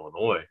 15 in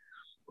Illinois.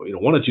 Well,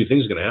 one of two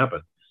things is going to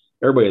happen: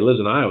 everybody who lives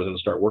in Iowa is going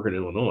to start working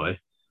in Illinois,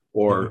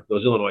 or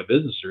those Illinois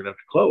businesses are going to have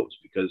to close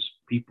because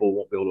people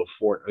won't be able to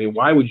afford. I mean,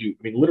 why would you?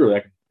 I mean, literally,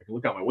 I can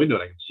look out my window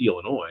and I can see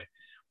Illinois,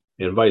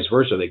 and vice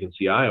versa, they can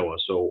see Iowa.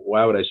 So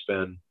why would I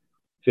spend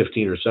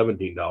 $15 or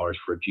 $17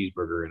 for a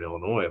cheeseburger in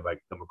Illinois if I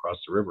can come across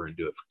the river and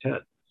do it for 10?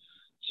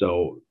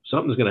 So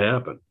something's going to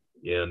happen.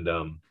 And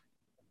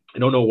I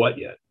don't know what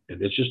yet.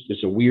 And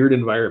it's a weird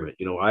environment.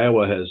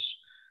 Iowa has,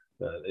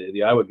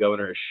 the Iowa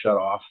governor has shut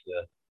off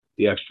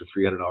the extra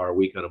 $300 a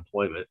week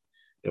unemployment.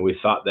 And we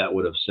thought that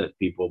would have sent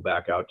people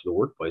back out to the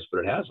workplace,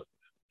 but it hasn't.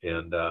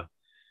 And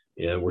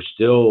we're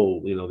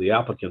still, the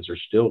applicants are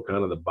still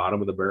kind of the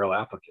bottom of the barrel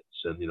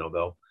applicants. And,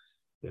 they'll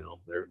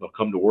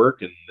come to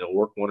work and they'll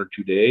work 1 or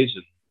 2 days,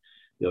 and,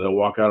 they'll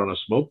walk out on a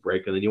smoke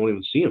break, and then you won't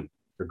even see them.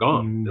 They're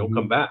gone. Mm-hmm. They don't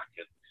come back.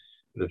 And,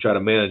 try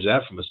to manage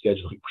that from a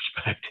scheduling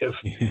perspective.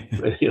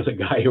 The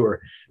guy who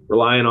we're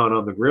relying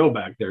on the grill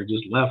back there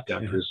just left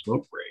after his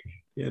smoke break.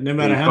 Yeah, no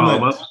matter how much. Call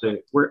him up and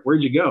say,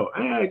 where'd you go?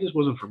 It just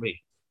wasn't for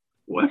me.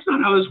 Well, that's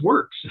not how this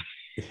works.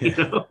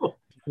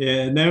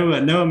 Yeah,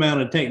 no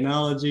amount of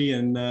technology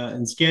and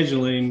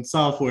scheduling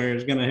software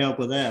is going to help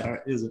with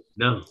that, is it?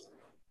 No.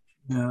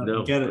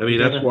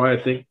 That's why I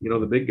think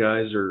the big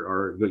guys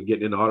are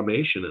getting into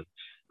automation, and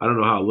I don't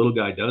know how a little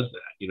guy does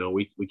that.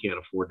 We can't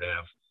afford to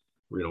have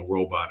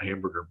robot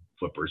hamburger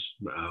flippers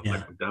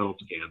like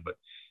McDonald's can, but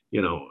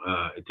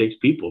it takes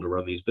people to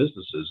run these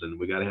businesses, and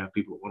we got to have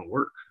people that want to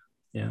work.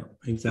 Yeah,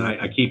 exactly.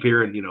 I keep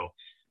hearing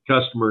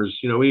customers,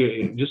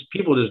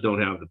 people just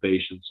don't have the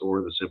patience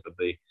or the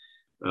sympathy.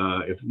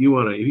 If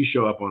you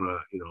show up on a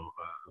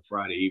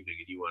Friday evening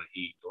and you want to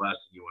eat, the last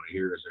thing you want to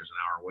hear is there's an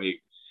hour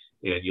wait,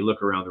 and you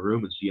look around the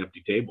room and see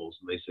empty tables,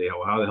 and they say,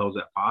 "Oh, how the hell is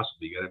that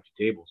possible? You got empty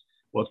tables."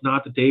 Well, it's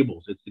not the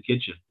tables, it's the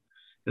kitchen.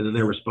 And then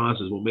their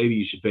response is, "Well, maybe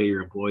you should pay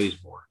your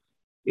employees more."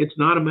 It's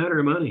not a matter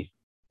of money.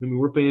 I mean,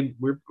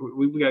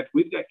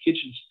 we've got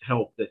kitchen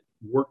help that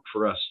worked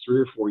for us 3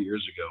 or 4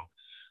 years ago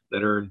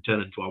that earned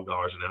 $10 and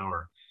 $12 an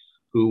hour,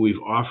 who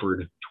we've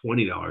offered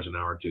 $20 an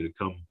hour to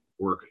come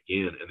work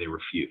again, and they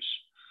refuse.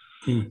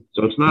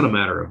 So it's not a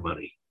matter of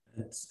money.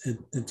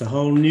 It's a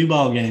whole new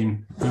ball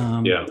game.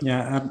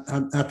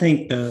 I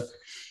think that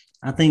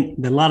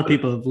a lot of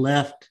people have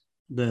left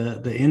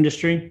the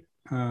industry.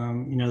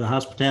 The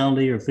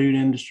hospitality or food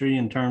industry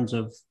in terms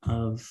of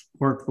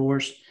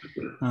workforce.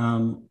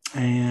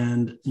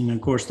 And,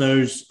 of course,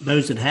 those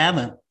that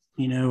haven't,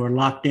 are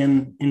locked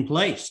in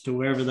place to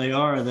wherever they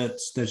are,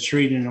 that's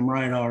treating them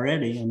right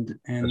already. And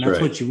that's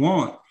right. What you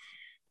want.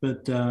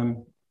 But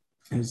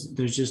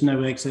there's just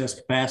no excess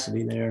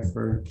capacity there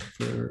for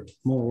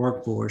more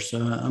workforce.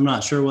 I'm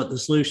not sure what the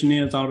solution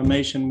is.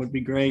 Automation would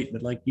be great.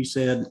 But like you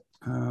said,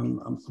 a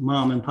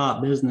mom and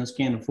pop business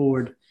can't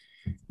afford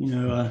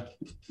a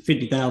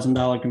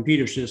 $50,000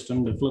 computer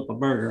system to flip a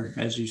burger,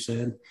 as you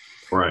said.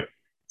 Right.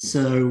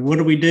 So what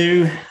do we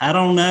do? I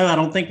don't know. I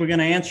don't think we're going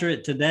to answer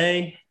it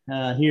today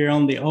here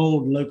on the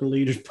old Local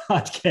Leaders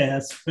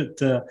podcast.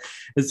 But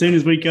as soon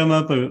as we come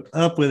up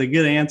with a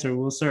good answer,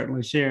 we'll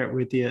certainly share it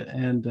with you.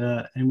 And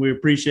we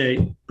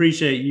appreciate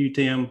you,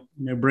 Tim,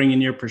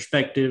 bringing your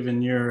perspective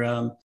and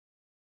your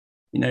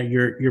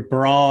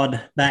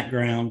broad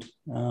background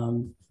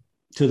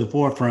to the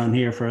forefront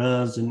here for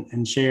us,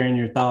 and sharing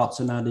your thoughts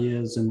and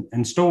ideas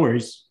and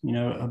stories,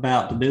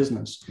 about the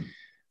business.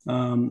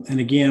 And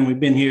again, we've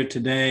been here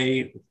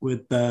today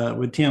with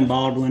Tim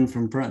Baldwin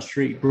from Front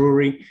Street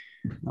Brewery.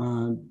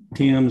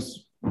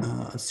 Tim's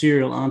a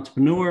serial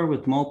entrepreneur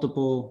with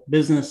multiple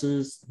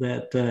businesses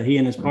that he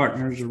and his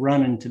partners are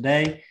running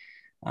today.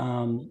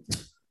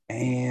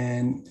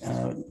 And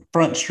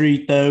Front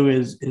Street, though,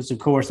 is of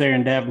course there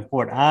in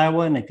Davenport,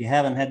 Iowa. And if you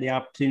haven't had the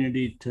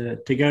opportunity to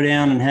go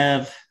down and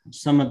have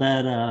some of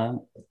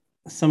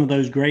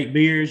those great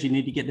beers, you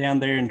need to get down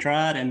there and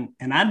try it.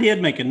 And I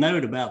did make a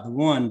note about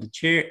the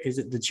cherry. Is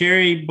it the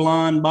Cherry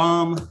Blonde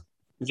Bomb?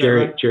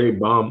 Cherry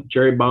Bomb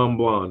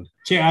Blonde.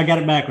 I got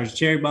it backwards.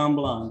 Cherry Bomb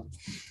Blonde.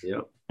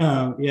 Yep.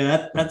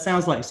 That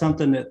sounds like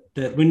something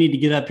that we need to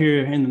get up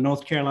here in the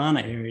North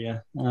Carolina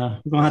area. We're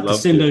gonna have to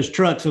send those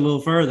trucks a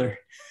little further.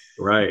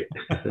 Right.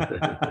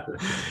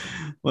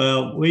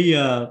 Well,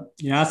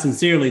 I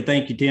sincerely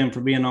thank you, Tim,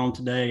 for being on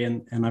today,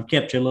 and I've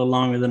kept you a little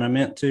longer than I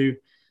meant to.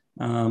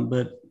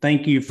 But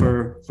thank you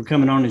for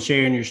coming on and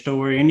sharing your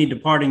story. Any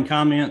departing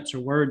comments or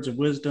words of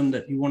wisdom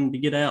that you wanted to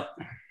get out?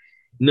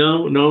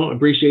 No,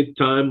 appreciate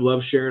the time.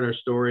 Love sharing our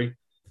story.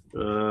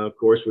 Of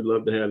course, we'd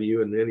love to have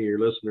you and any of your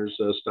listeners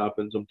stop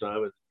in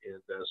sometime and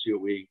see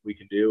what we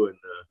can do.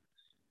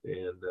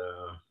 And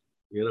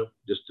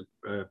just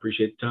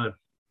appreciate the time.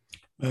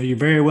 Well, you're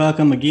very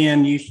welcome.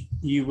 Again, you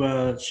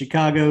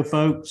Chicago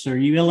folks, or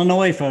you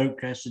Illinois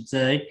folk, I should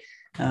say,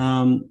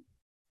 go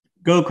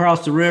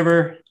across the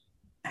river,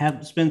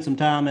 spend some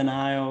time in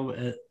Iowa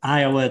at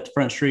the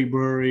Front Street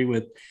Brewery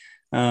with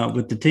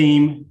the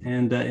team,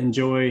 and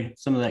enjoy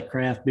some of that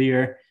craft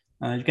beer.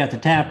 You've got the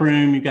tap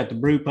room, you've got the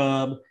brew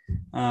pub.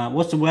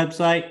 What's the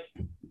website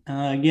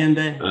again?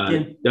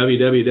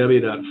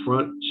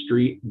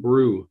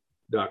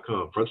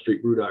 www.frontstreetbrew.com.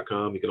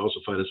 Frontstreetbrew.com. You can also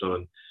find us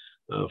on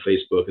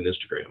Facebook and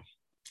Instagram.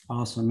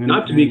 Awesome.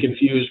 Not to be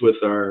confused with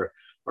our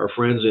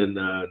friends in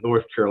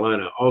North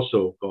Carolina,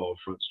 also called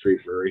Front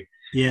Street Brewery.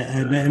 Yeah,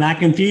 and I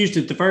confused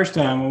it the first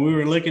time when we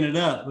were looking it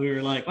up. We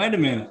were like, wait a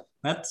minute.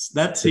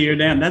 That's here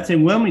down. That's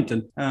in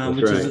Wilmington,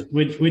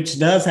 which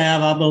does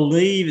have, I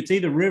believe, it's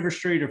either River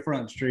Street or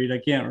Front Street. I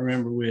can't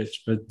remember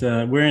which, but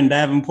we're in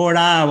Davenport,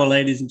 Iowa,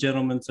 ladies and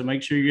gentlemen. So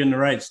make sure you're in the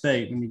right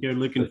state when you go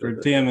looking for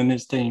Tim and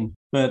his team.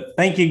 But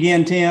thank you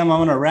again, Tim. I'm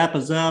going to wrap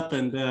us up,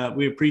 and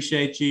we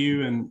appreciate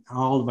you and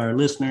all of our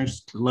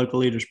listeners to the Local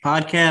Leaders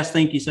Podcast.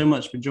 Thank you so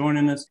much for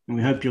joining us, and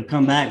we hope you'll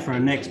come back for our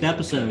next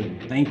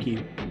episode. Thank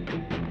you.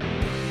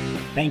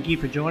 Thank you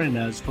for joining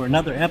us for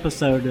another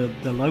episode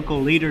of the Local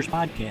Leaders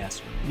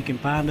Podcast. You can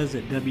find us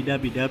at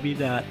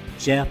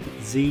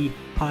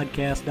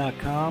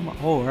www.jeffzpodcast.com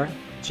or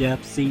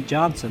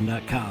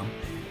jeffcjohnson.com.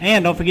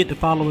 And don't forget to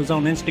follow us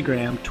on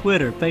Instagram,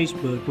 Twitter,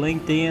 Facebook,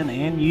 LinkedIn,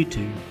 and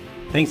YouTube.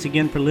 Thanks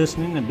again for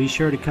listening, and be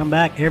sure to come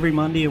back every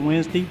Monday and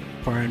Wednesday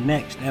for our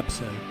next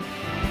episode.